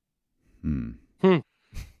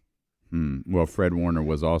 Well, Fred Warner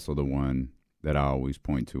was also the one that I always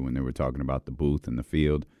point to when they were talking about the booth and the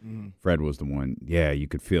field. Fred was the one, you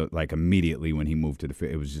could feel it, like immediately when he moved to the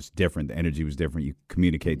field. It was just different. The energy was different. You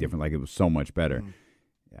communicate different. Like, it was so much better.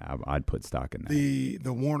 Yeah, I'd put stock in that.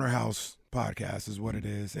 The Warner House podcast is what it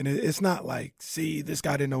is. And it's not like, see, this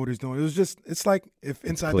guy didn't know what he's doing. It was just, it's like if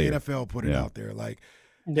Inside the NFL put it out there. Like,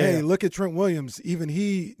 hey, look at Trent Williams. Even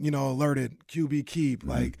he, alerted QB keep.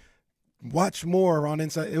 Like, watch more on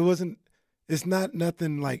Inside. It's not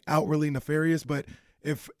nothing like outwardly nefarious, but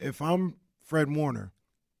if I'm Fred Warner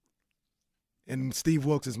and Steve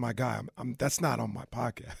Wilkes is my guy, that's not on my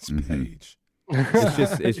podcast page.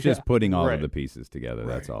 It's just putting all of the pieces together.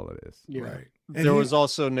 That's all it is. Yeah. Right. There was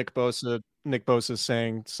also Nick Bosa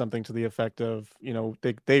saying something to the effect of,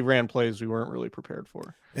 they ran plays we weren't really prepared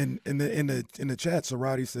for. And in the chat, so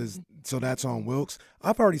Roddy says, so that's on Wilkes.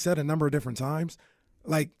 I've already said a number of different times.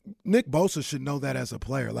 Like, Nick Bosa should know that as a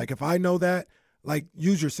player. Like, if I know that, like,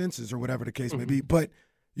 use your senses or whatever the case may be. But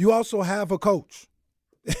you also have a coach.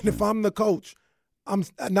 And if I'm the coach, I'm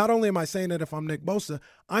not only am I saying that if I'm Nick Bosa,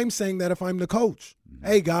 I'm saying that if I'm the coach.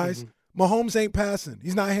 Hey guys, Mahomes ain't passing.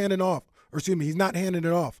 He's not handing off. Or excuse me, he's not handing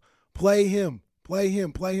it off. Play him.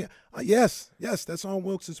 Yes, that's on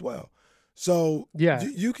Wilkes as well. So yeah,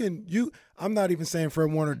 I'm not even saying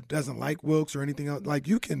Fred Warner doesn't like Wilkes or anything else. Like,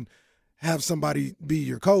 you can have somebody be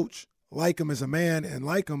your coach, like him as a man and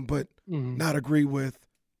like him, but not agree with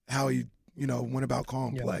how he, went about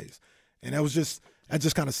calling plays. And that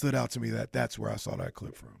just kind of stood out to me that's where I saw that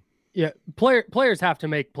clip from. Yeah, players have to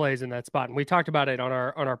make plays in that spot, and we talked about it on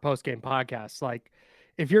our post game podcast. Like,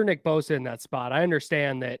 if you're Nick Bosa in that spot, I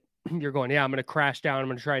understand that you're going, I'm going to crash down, I'm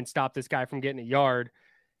going to try and stop this guy from getting a yard,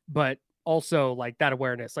 but also like that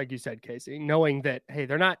awareness, like you said, Casey, knowing that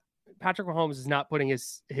Patrick Mahomes is not putting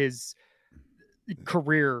his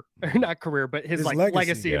career, not career, but his like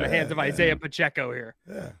legacy in the hands of Isaiah Pacheco here.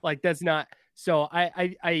 Yeah. Like, that's not. So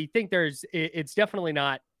I think it's definitely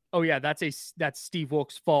not, that's Steve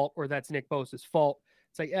Wilkes' fault or that's Nick Bosa's fault.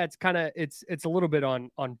 It's like, it's a little bit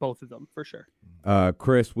on both of them for sure.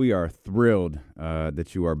 Chris, we are thrilled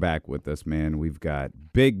that you are back with us, man. We've got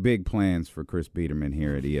big plans for Chris Biderman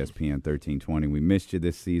here at ESPN 1320. We missed you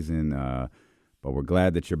this season, but we're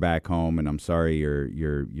glad that you're back home. And I'm sorry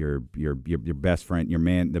your best friend,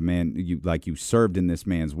 the man you served in this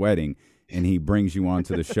man's wedding, and he brings you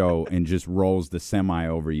onto the show and just rolls the semi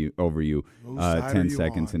over you 10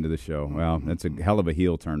 seconds into the show. Well, that's a hell of a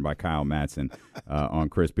heel turn by Kyle Madson on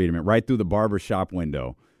Chris Biderman, right through the barbershop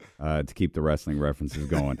window to keep the wrestling references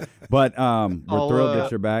going. But we're thrilled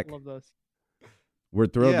that you're back. Love those. We're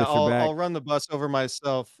thrilled that you're back. I'll run the bus over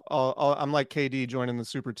myself. I'm like KD joining the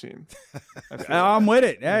super team. I'm with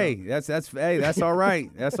it. Hey, that's all right.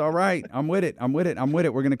 That's all right. I'm with it.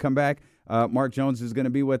 We're going to come back. Mark Jones is going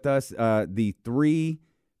to be with us. The three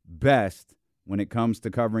best when it comes to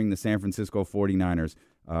covering the San Francisco 49ers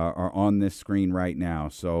are on this screen right now.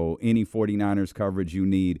 So any 49ers coverage you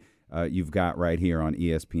need, you've got right here on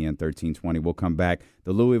ESPN 1320. We'll come back.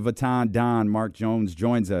 The Louis Vuitton Don, Mark Jones,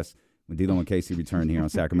 joins us when D'Lo and Casey return here on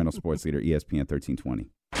Sacramento Sports Leader ESPN 1320.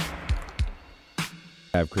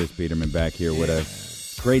 Have Chris Biderman back here with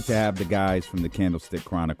us. Great to have the guys from the Candlestick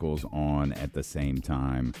Chronicles on at the same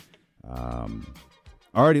time.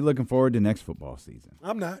 Already looking forward to next football season.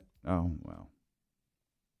 I'm not. Oh, well.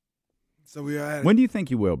 So we are. When do you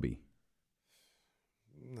think you will be?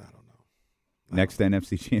 I don't know. Next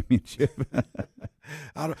NFC Championship.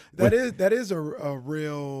 That is a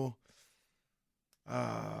real.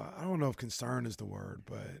 I don't know if concern is the word,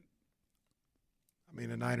 but I mean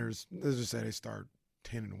the Niners. Let's just say they start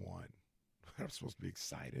 10-1. I'm supposed to be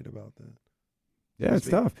excited about that. Yeah, it's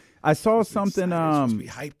tough. I saw something. Supposed to be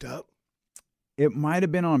hyped up. It might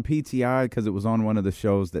have been on PTI because it was on one of the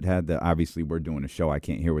shows that had the. Obviously, we're doing a show. I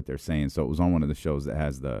can't hear what they're saying, so it was on one of the shows that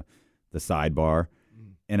has the sidebar,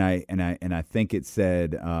 and I think it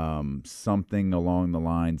said something along the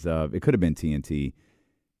lines of, it could have been TNT.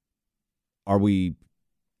 Are we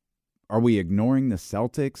ignoring the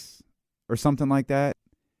Celtics or something like that?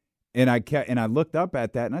 And I looked up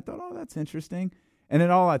at that and I thought, oh, that's interesting. And then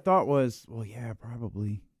all I thought was, well, yeah,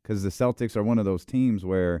 probably, because the Celtics are one of those teams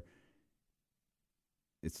where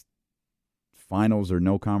it's finals or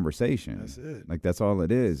no conversation. That's it. Like, that's all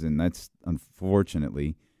it is. And that's,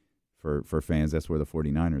 unfortunately, for fans, that's where the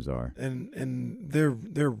 49ers are. And they're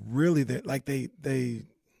really there. Like, they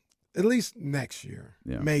at least next year,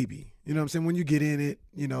 maybe. You know what I'm saying? When you get in it,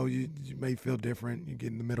 you may feel different. You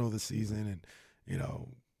get in the middle of the season and,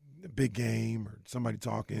 a big game or somebody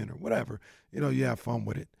talking or whatever, you have fun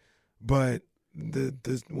with it. But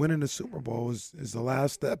the winning the Super Bowl is the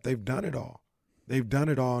last step. They've done it all.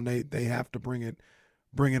 And they have to bring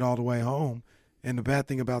it all the way home. And the bad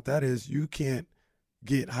thing about that is you can't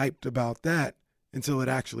get hyped about that until it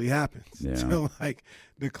actually happens. Yeah. Until like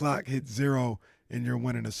the clock hits zero and you're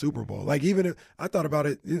winning a Super Bowl. Like, even if I thought about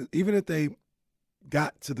it, even if they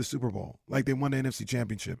got to the Super Bowl, like they won the NFC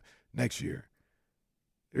Championship next year,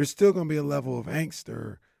 there's still going to be a level of angst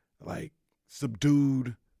or like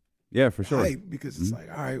subdued. Yeah, for sure. Hype, because it's like,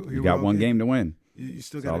 all right, you got one game to win. You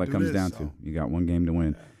still That's got all to that do comes this, down so. to. You got one game to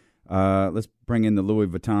win. Yeah. Let's bring in the Louis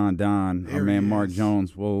Vuitton Don. Our man Mark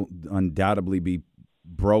Jones will undoubtedly be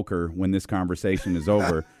broker when this conversation is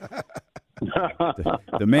over.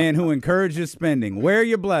 the man who encourages spending. Where are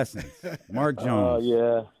your blessings? Mark Jones.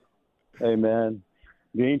 Yeah. Hey, man.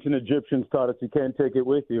 The ancient Egyptians taught us you can't take it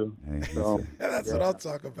with you. Hey, so, that's what I'll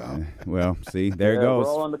talk about. Well, see, there it goes.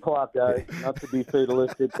 We're all on the clock, guys. Not to be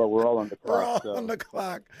fatalistic, but we're all on the clock. We're all on the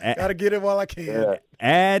clock. Got to get it while I can. Yeah.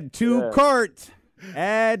 Add to cart.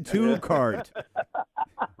 Add to cart.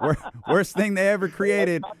 Worst thing they ever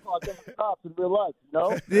created. In real life, you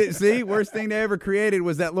know? See, worst thing they ever created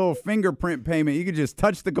was that little fingerprint payment. You could just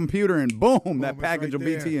touch the computer and boom, that package will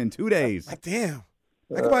be to you in 2 days. Like, damn.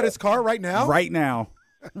 I can buy this car right now? Right now.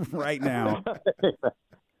 Right now.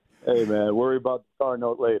 Hey, man, worry about the car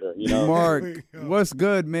note later. You know? Mark, what's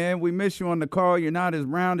good, man? We miss you on the call. You're not as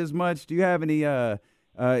round as much. Do you have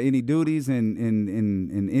any duties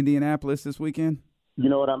in Indianapolis this weekend? You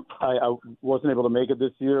know what? I wasn't able to make it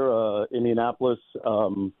this year. Indianapolis,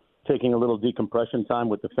 taking a little decompression time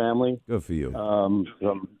with the family. Good for you. I'm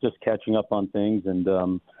just catching up on things and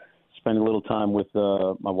spending a little time with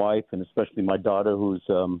my wife and especially my daughter, who's,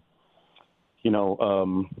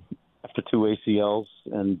 after 2 ACLs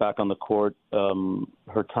and back on the court,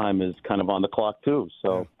 her time is kind of on the clock too.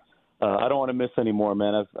 So I don't want to miss any more,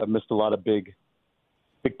 man. I've missed a lot of big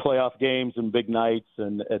playoff games and big nights,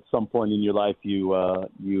 and at some point in your life,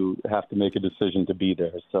 you have to make a decision to be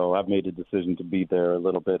there. So I've made a decision to be there a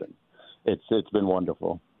little bit, and it's been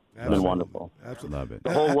wonderful. It's been wonderful. Absolutely. Love it.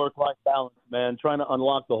 The whole work-life balance, man. Trying to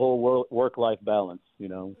unlock the whole work-life balance. You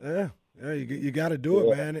know. Yeah, you got to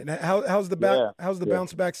do it, man. And how's the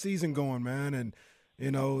bounce back season going, man? And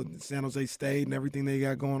San Jose State and everything they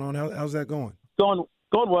got going on. How's that going? Going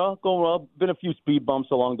well. Been a few speed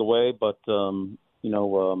bumps along the way, but the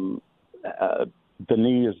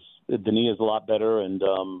knee is a lot better, and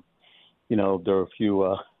there are a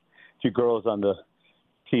few girls on the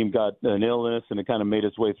team got an illness, and it kind of made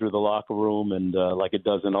its way through the locker room, and like it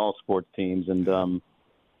does in all sports teams, and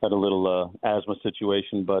had a little asthma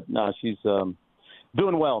situation, but she's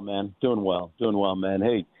doing well, man. Doing well, man.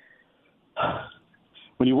 Hey,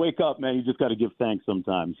 when you wake up, man, you just got to give thanks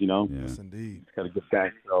sometimes, you know. Yes, indeed. Got to give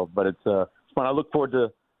thanks. So, but it's fun. I look forward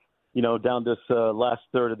to, down this last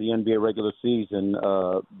third of the NBA regular season,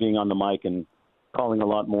 being on the mic and calling a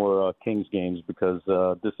lot more Kings games because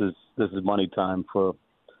this is money time for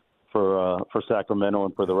Sacramento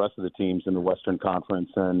and for the rest of the teams in the Western Conference,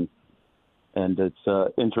 and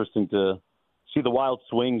it's interesting to see the wild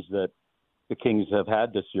swings that the Kings have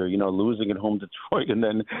had this year. Losing at home to Detroit and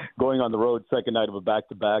then going on the road second night of a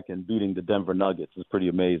back-to-back and beating the Denver Nuggets is pretty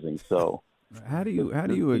amazing. So, how do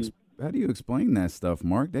you explain that stuff,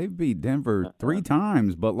 Mark? They've beat Denver 3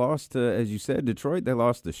 times, but lost to, as you said, Detroit. They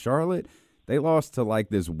lost to Charlotte. They lost to like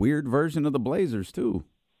this weird version of the Blazers too.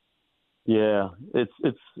 Yeah, it's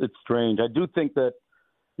strange. I do think that.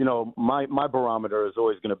 My barometer is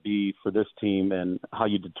always going to be for this team, and how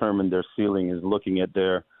you determine their ceiling is looking at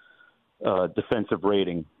their defensive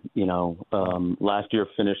rating. Last year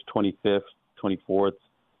finished 25th,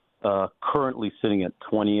 24th, currently sitting at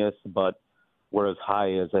 20th, but were as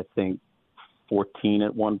high as, I think, 14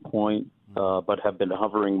 at one point, but have been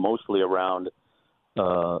hovering mostly around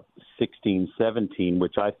 16, 17,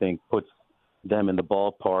 which I think puts them in the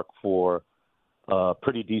ballpark for a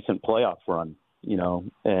pretty decent playoff run.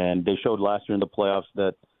 And they showed last year in the playoffs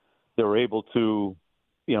that they were able to,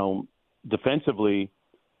 defensively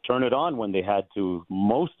turn it on when they had to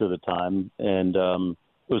most of the time. And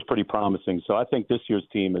it was pretty promising. So I think this year's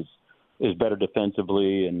team is better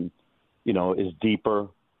defensively and, is deeper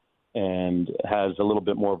and has a little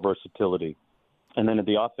bit more versatility. And then at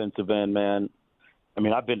the offensive end, man, I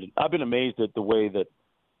mean, I've been amazed at the way that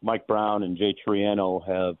Mike Brown and Jay Triano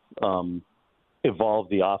have evolved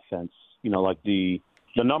the offense. Like the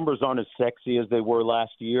numbers aren't as sexy as they were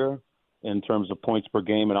last year in terms of points per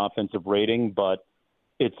game and offensive rating, but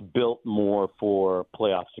it's built more for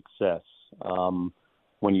playoff success.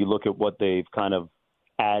 When you look at what they've kind of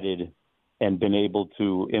added and been able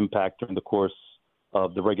to impact during the course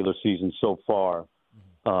of the regular season so far,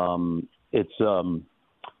 it's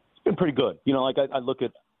been pretty good. I look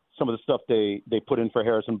at some of the stuff they put in for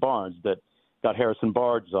Harrison Barnes that got Harrison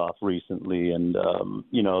Barnes off recently, and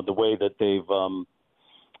the way that they've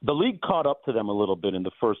the league caught up to them a little bit in the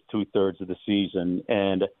first 2/3 of the season,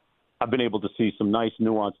 and I've been able to see some nice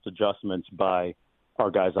nuanced adjustments by our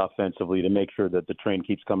guys offensively to make sure that the train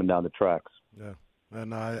keeps coming down the tracks. Yeah,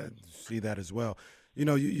 and I see that as well.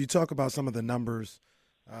 You talk about some of the numbers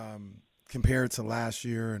compared to last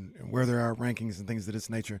year and where there are rankings and things of this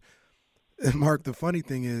nature. And Mark, the funny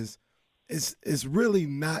thing is, it's really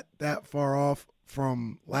not that far off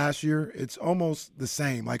from last year. It's almost the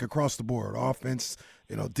same, like across the board. Offense,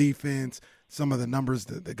 defense, some of the numbers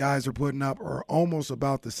that the guys are putting up are almost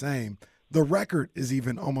about the same. The record is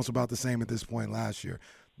even almost about the same at this point last year.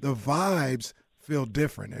 The vibes feel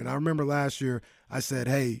different. And I remember last year I said,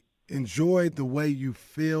 hey, enjoy the way you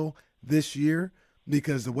feel this year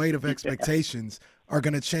because the weight of expectations are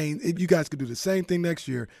going to change. You guys could do the same thing next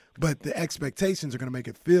year, but the expectations are going to make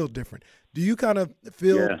it feel different. Do you kind of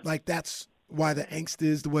feel like that's why the angst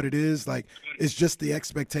is what it is? Like it's just the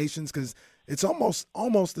expectations because it's almost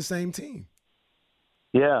the same team.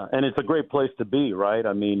 Yeah, and it's a great place to be, right?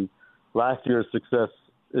 I mean, last year's success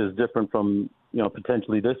is different from,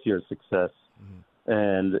 potentially this year's success. Mm-hmm.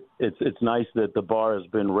 And it's nice that the bar has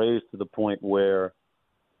been raised to the point where,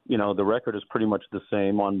 the record is pretty much the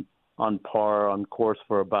same on par, on course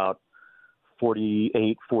for about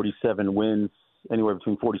 48, 47 wins, anywhere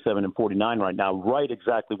between 47 and 49 right now, right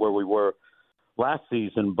exactly where we were last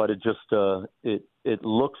season, but it just it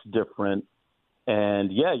looks different.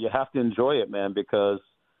 And, you have to enjoy it, man, because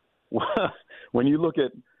when you look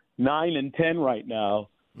at 9 and 10 right now,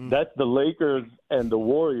 that's the Lakers and the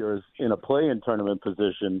Warriors in a play-in tournament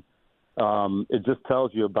position. It just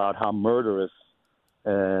tells you about how murderous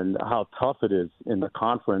and how tough it is in the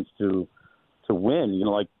conference to win.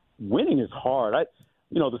 Winning is hard.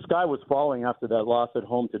 The sky was falling after that loss at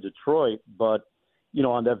home to Detroit, but,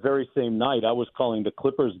 on that very same night, I was calling the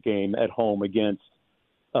Clippers game at home against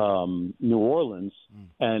New Orleans,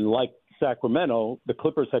 and like Sacramento, the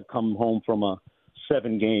Clippers had come home from a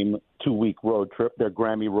 7-game, 2-week road trip, their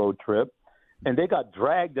Grammy road trip, and they got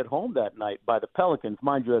dragged at home that night by the Pelicans.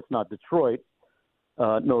 Mind you, that's not Detroit.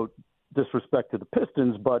 No disrespect to the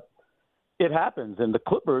Pistons, but it happens, and the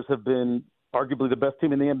Clippers have been arguably the best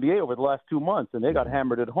team in the NBA over the last 2 months, and they got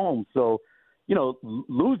hammered at home. So,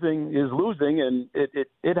 losing is losing, and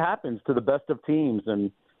it happens to the best of teams,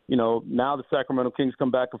 and now the Sacramento Kings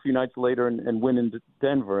come back a few nights later and win in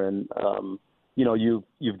Denver. And,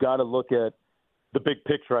 you've got to look at the big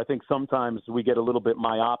picture. I think sometimes we get a little bit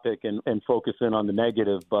myopic and focus in on the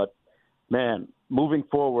negative. But, man, moving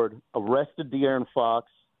forward, arrested De'Aaron Fox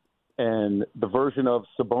and the version of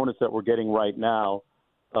Sabonis that we're getting right now,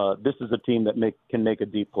 this is a team that can make a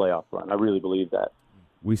deep playoff run. I really believe that.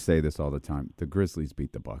 We say this all the time. The Grizzlies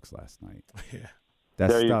beat the Bucks last night. Yeah.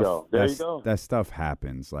 There you go. That stuff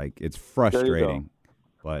happens. Like, it's frustrating,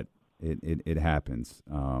 but it happens.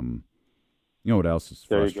 You know what else is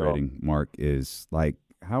frustrating, Mark, is, like,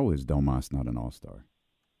 how is Domas not an all-star?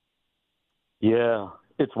 Yeah,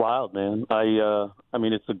 it's wild, man. I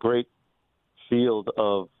mean, it's a great field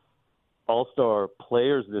of all-star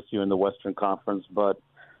players this year in the Western Conference, but,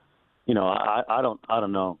 I don't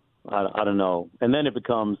know. I don't know. And then it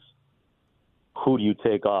becomes, who do you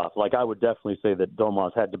take off? Like, I would definitely say that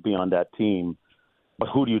Domas had to be on that team, but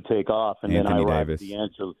who do you take off? And Anthony then I arrive Davis. at the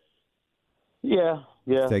answer.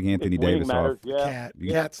 Yeah. Take Anthony Davis matters, off.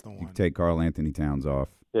 Cat's the one. You take Karl Anthony Towns off.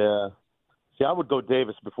 Yeah. See, I would go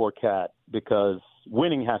Davis before Cat because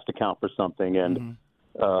winning has to count for something. And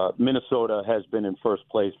Minnesota has been in first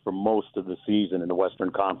place for most of the season in the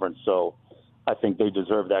Western Conference. So I think they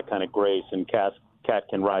deserve that kind of grace, and Cat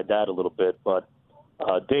can ride that a little bit. But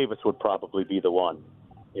Davis would probably be the one,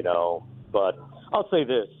 But I'll say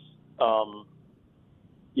this.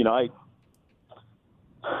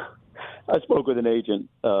 I spoke with an agent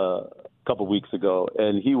a couple weeks ago,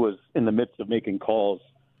 and he was in the midst of making calls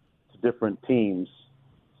to different teams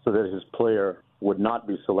so that his player would not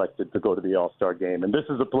be selected to go to the All-Star game. And this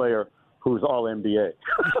is a player who's all-NBA.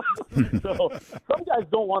 So some guys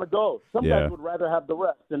don't want to go. Some guys would rather have the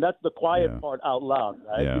rest, and that's the quiet part out loud,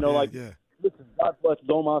 right? Listen, God bless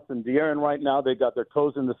Domas and De'Aaron right now. They got their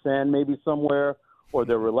toes in the sand maybe somewhere, or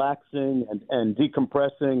they're relaxing and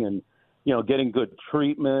decompressing and, getting good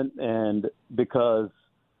treatment. And because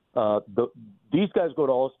these guys go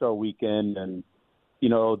to All-Star weekend, and,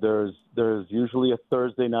 there's usually a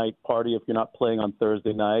Thursday night party if you're not playing on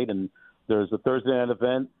Thursday night, and there's a Thursday night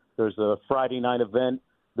event, there's a Friday night event,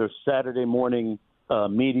 there's Saturday morning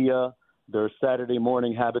media, there's Saturday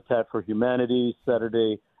morning Habitat for Humanity,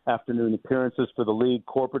 Saturday afternoon appearances for the league,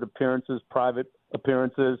 corporate appearances, private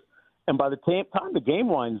appearances. And by the time the game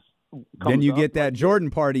winds, then you get that Jordan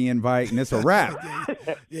party invite, and it's a wrap.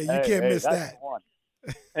 You can't miss that.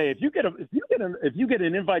 Hey, if you get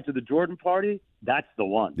an invite to the Jordan party, that's the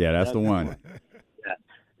one. Yeah, that's the one.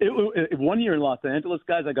 Yeah. 1 year in Los Angeles,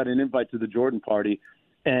 guys, I got an invite to the Jordan party,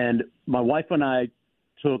 and my wife and I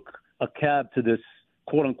took a cab to this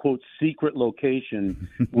quote-unquote secret location,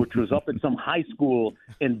 which was up at some high school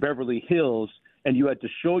in Beverly Hills, and you had to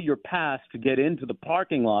show your pass to get into the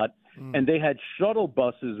parking lot, and they had shuttle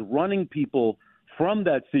buses running people from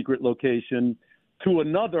that secret location to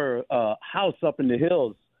another house up in the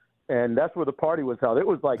hills, and that's where the party was held. It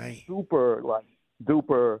was like super, like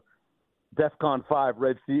duper, DEFCON 5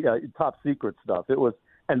 top secret stuff. It was,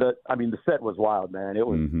 and the set was wild, man. It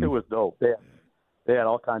was it was dope. They had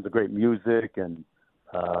all kinds of great music and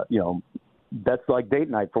that's like date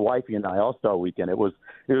night for wifey and I, All-Star Weekend. It was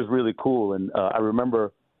really cool. And I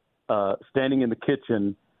remember standing in the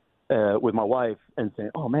kitchen with my wife and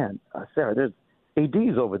saying, "Oh man, Sarah, there's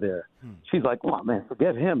AD's over there." She's like, "Oh man,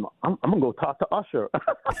 forget him. I'm gonna go talk to Usher."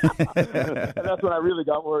 And that's when I really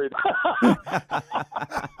got worried.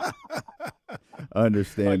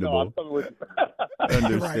 Understandable.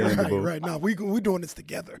 Understandable. Right. No, we doing this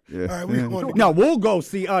together. Yeah. All right, No, we'll go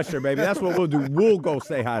see Usher, baby. That's what we'll do. We'll go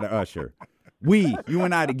say hi to Usher. You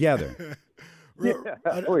and I together.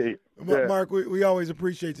 Mark, we always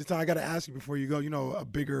appreciate your time. I got to ask you before you go, a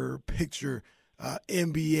bigger picture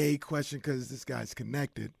NBA question, because this guy's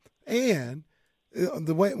connected. And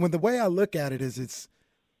the way I look at it is, it's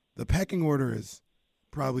the pecking order is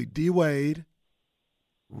probably D. Wade,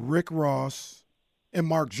 Rick Ross, and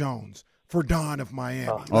Mark Jones for Don of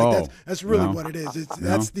Miami. That's really what it is.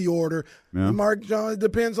 That's the order. Yeah. Mark Jones,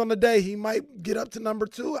 depends on the day. He might get up to number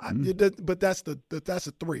 2, but that's the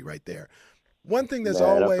 3 right there. One thing that's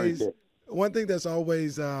always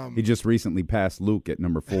he just recently passed Luke at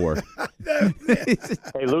number 4.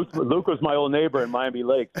 Hey, Luke was my old neighbor in Miami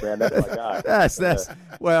Lakes, man. That's my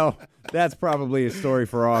guy. That's probably a story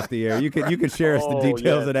for off the air. You could share us the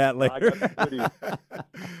details of that later.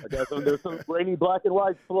 There's some grainy black and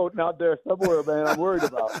white floating out there somewhere, man. I'm worried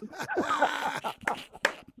about.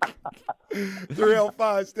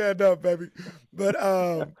 305, stand up, baby. But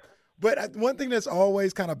one thing that's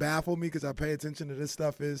always kind of baffled me, because I pay attention to this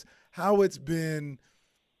stuff, is how it's been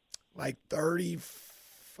like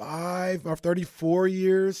 35 or 34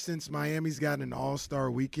 years since Miami's gotten an All-Star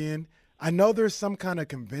weekend. I know there's some kind of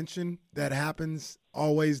convention that happens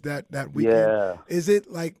always that weekend. Yeah. Is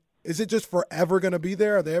it just forever going to be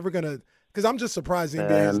there? Are they ever going to – because I'm just surprised the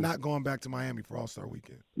NBA is not going back to Miami for All-Star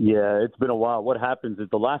weekend. Yeah, it's been a while. What happens is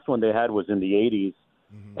the last one they had was in the 80s.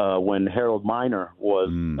 When Harold Miner was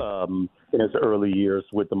in his early years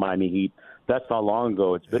with the Miami Heat. That's how long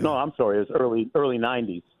ago it's been. No, I'm sorry. It was early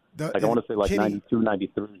 90s. I want to say like 92,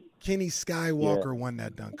 93. Kenny Skywalker won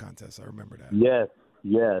that dunk contest. I remember that.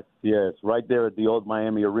 Yes. Right there at the old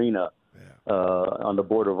Miami Arena on the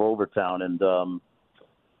border of Overtown. And,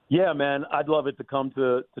 man, I'd love it to come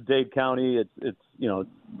to Dade County. It's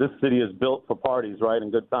this city is built for parties, right,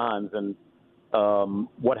 and good times. And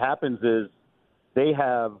what happens is, they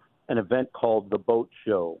have an event called the Boat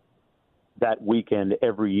Show that weekend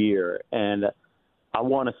every year. And I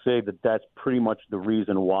want to say that that's pretty much the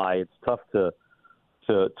reason why it's tough to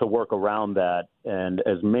work around that. And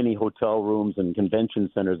as many hotel rooms and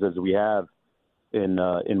convention centers as we have in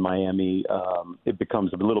Miami, it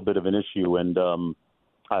becomes a little bit of an issue. And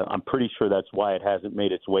I'm pretty sure that's why it hasn't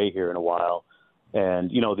made its way here in a while.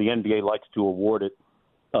 And, the NBA likes to award it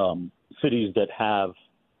cities that have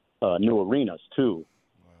new arenas too.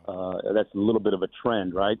 That's a little bit of a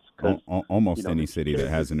trend, right? Almost any city that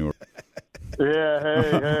has a new. Yeah,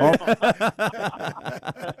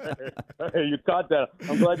 hey, you caught that.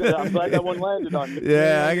 I'm glad that one landed on you.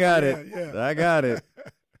 Yeah, I got it. Yeah. I got it.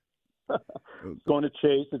 It's going to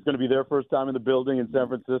Chase. It's going to be their first time in the building in San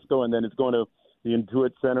Francisco, and then it's going to the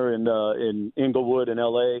Intuit Center in Inglewood in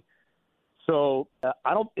LA. So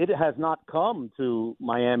it has not come to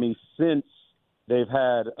Miami since they've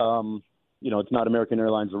had, it's not American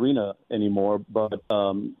Airlines Arena anymore, but,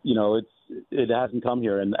 it hasn't come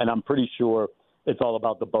here. And I'm pretty sure it's all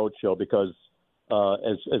about the Boat Show, because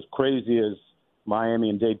as crazy as Miami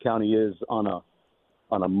and Dade County is on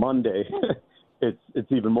a Monday,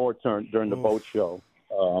 it's even more during the Boat Show.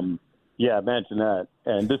 Imagine that.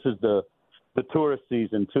 And this is the tourist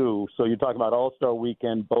season too. So you're talking about All-Star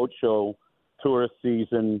Weekend, Boat Show, tourist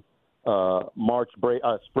season, March break,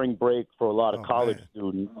 spring break for a lot of college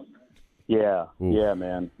students. Yeah,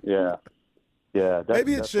 man. Yeah.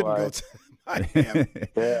 Maybe it shouldn't go to Miami.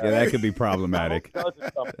 That could be problematic. I hope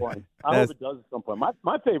it does at some point.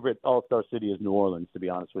 My favorite All-Star city is New Orleans, to be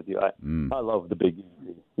honest with you. I love the Big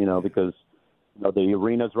Easy, because the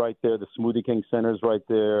arena's right there, the Smoothie King Center's right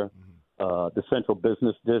there, the Central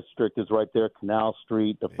Business District is right there, Canal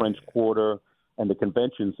Street, the French Quarter, and the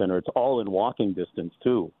Convention Center. It's all in walking distance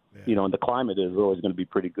too. And the climate is always going to be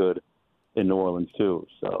pretty good in New Orleans too.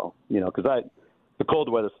 So, because the cold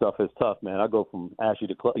weather stuff is tough, man. I go from ashy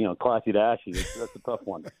to classy to ashy. That's a tough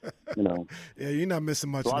one. Yeah, you're not missing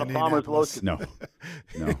much. A lot of Palmer's lotion. No.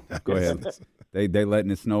 Go ahead. They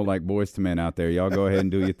letting it snow like Boys to Men out there. Y'all go ahead and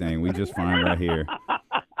do your thing. We just fine right here.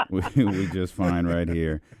 We just fine right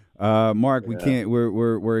here. Mark, we can't.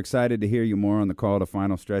 We're excited to hear you more on the call. The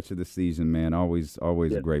final stretch of the season, man. Always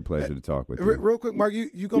a great pleasure to talk with you. Real quick, Mark,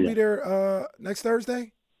 you gonna be there next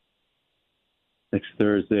Thursday? Next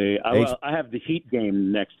Thursday, I have the Heat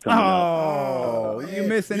game next coming up. Oh, you you're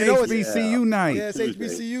missing You know HBCU night. Yeah, it's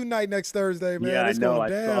HBCU night next Thursday, man. Yeah, It's I know.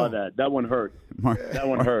 going I down. saw that. That one hurt. That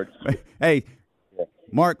one hurts. Hey,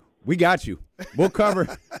 Mark, we got you. We'll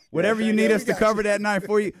cover whatever you need us to cover that night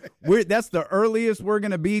for you. That's the earliest we're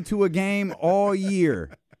going to be to a game all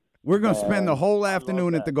year. We're going to spend the whole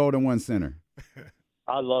afternoon at the Golden One Center.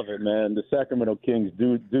 I love it, man. The Sacramento Kings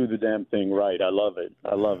do the damn thing right. I love it.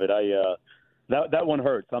 That one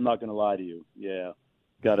hurts. I'm not going to lie to you. Yeah,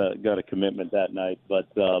 got a commitment that night, but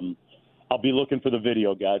I'll be looking for the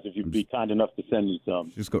video, guys. If you'd be kind enough to send me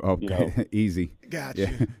some. Just go. Okay, easy. Gotcha.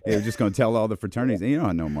 Yeah, we're just going to tell all the fraternities. You know,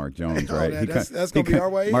 I know Mark Jones, right? That's going to be our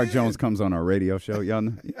way. Mark Jones comes on our radio show. Y'all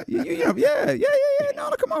know? Yeah. No,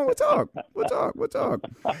 come on. We'll talk.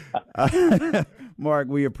 Mark,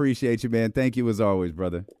 we appreciate you, man. Thank you as always,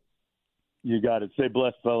 brother. You got it. Stay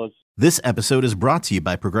blessed, fellas. This episode is brought to you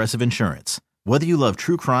by Progressive Insurance. Whether you love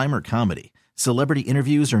true crime or comedy, celebrity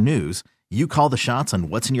interviews or news, you call the shots on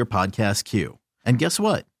what's in your podcast queue. And guess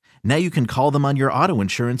what? Now you can call them on your auto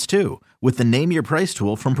insurance too with the Name Your Price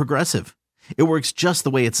tool from Progressive. It works just the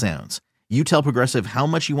way it sounds. You tell Progressive how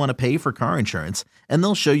much you want to pay for car insurance, and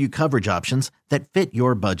they'll show you coverage options that fit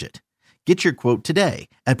your budget. Get your quote today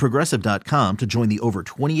at Progressive.com to join the over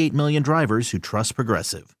 28 million drivers who trust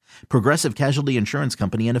Progressive. Progressive Casualty Insurance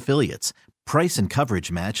Company and Affiliates. Price and coverage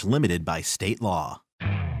match limited by state law.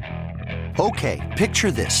 Okay, picture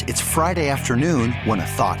this. It's Friday afternoon when a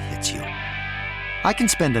thought hits you. I can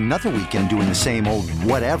spend another weekend doing the same old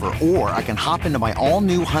whatever, or I can hop into my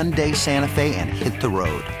all-new Hyundai Santa Fe and hit the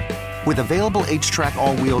road. With available H-Track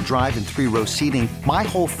all-wheel drive and 3-row seating, my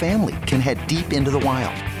whole family can head deep into the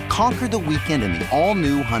wild. Conquer the weekend in the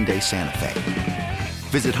all-new Hyundai Santa Fe.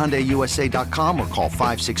 Visit HyundaiUSA.com or call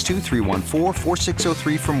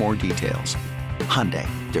 562-314-4603 for more details. Hyundai,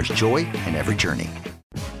 there's joy in every journey.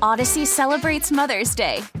 Odyssey celebrates Mother's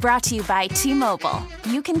Day, brought to you by T-Mobile.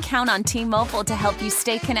 You can count on T-Mobile to help you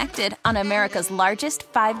stay connected on America's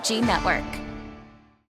largest 5G network.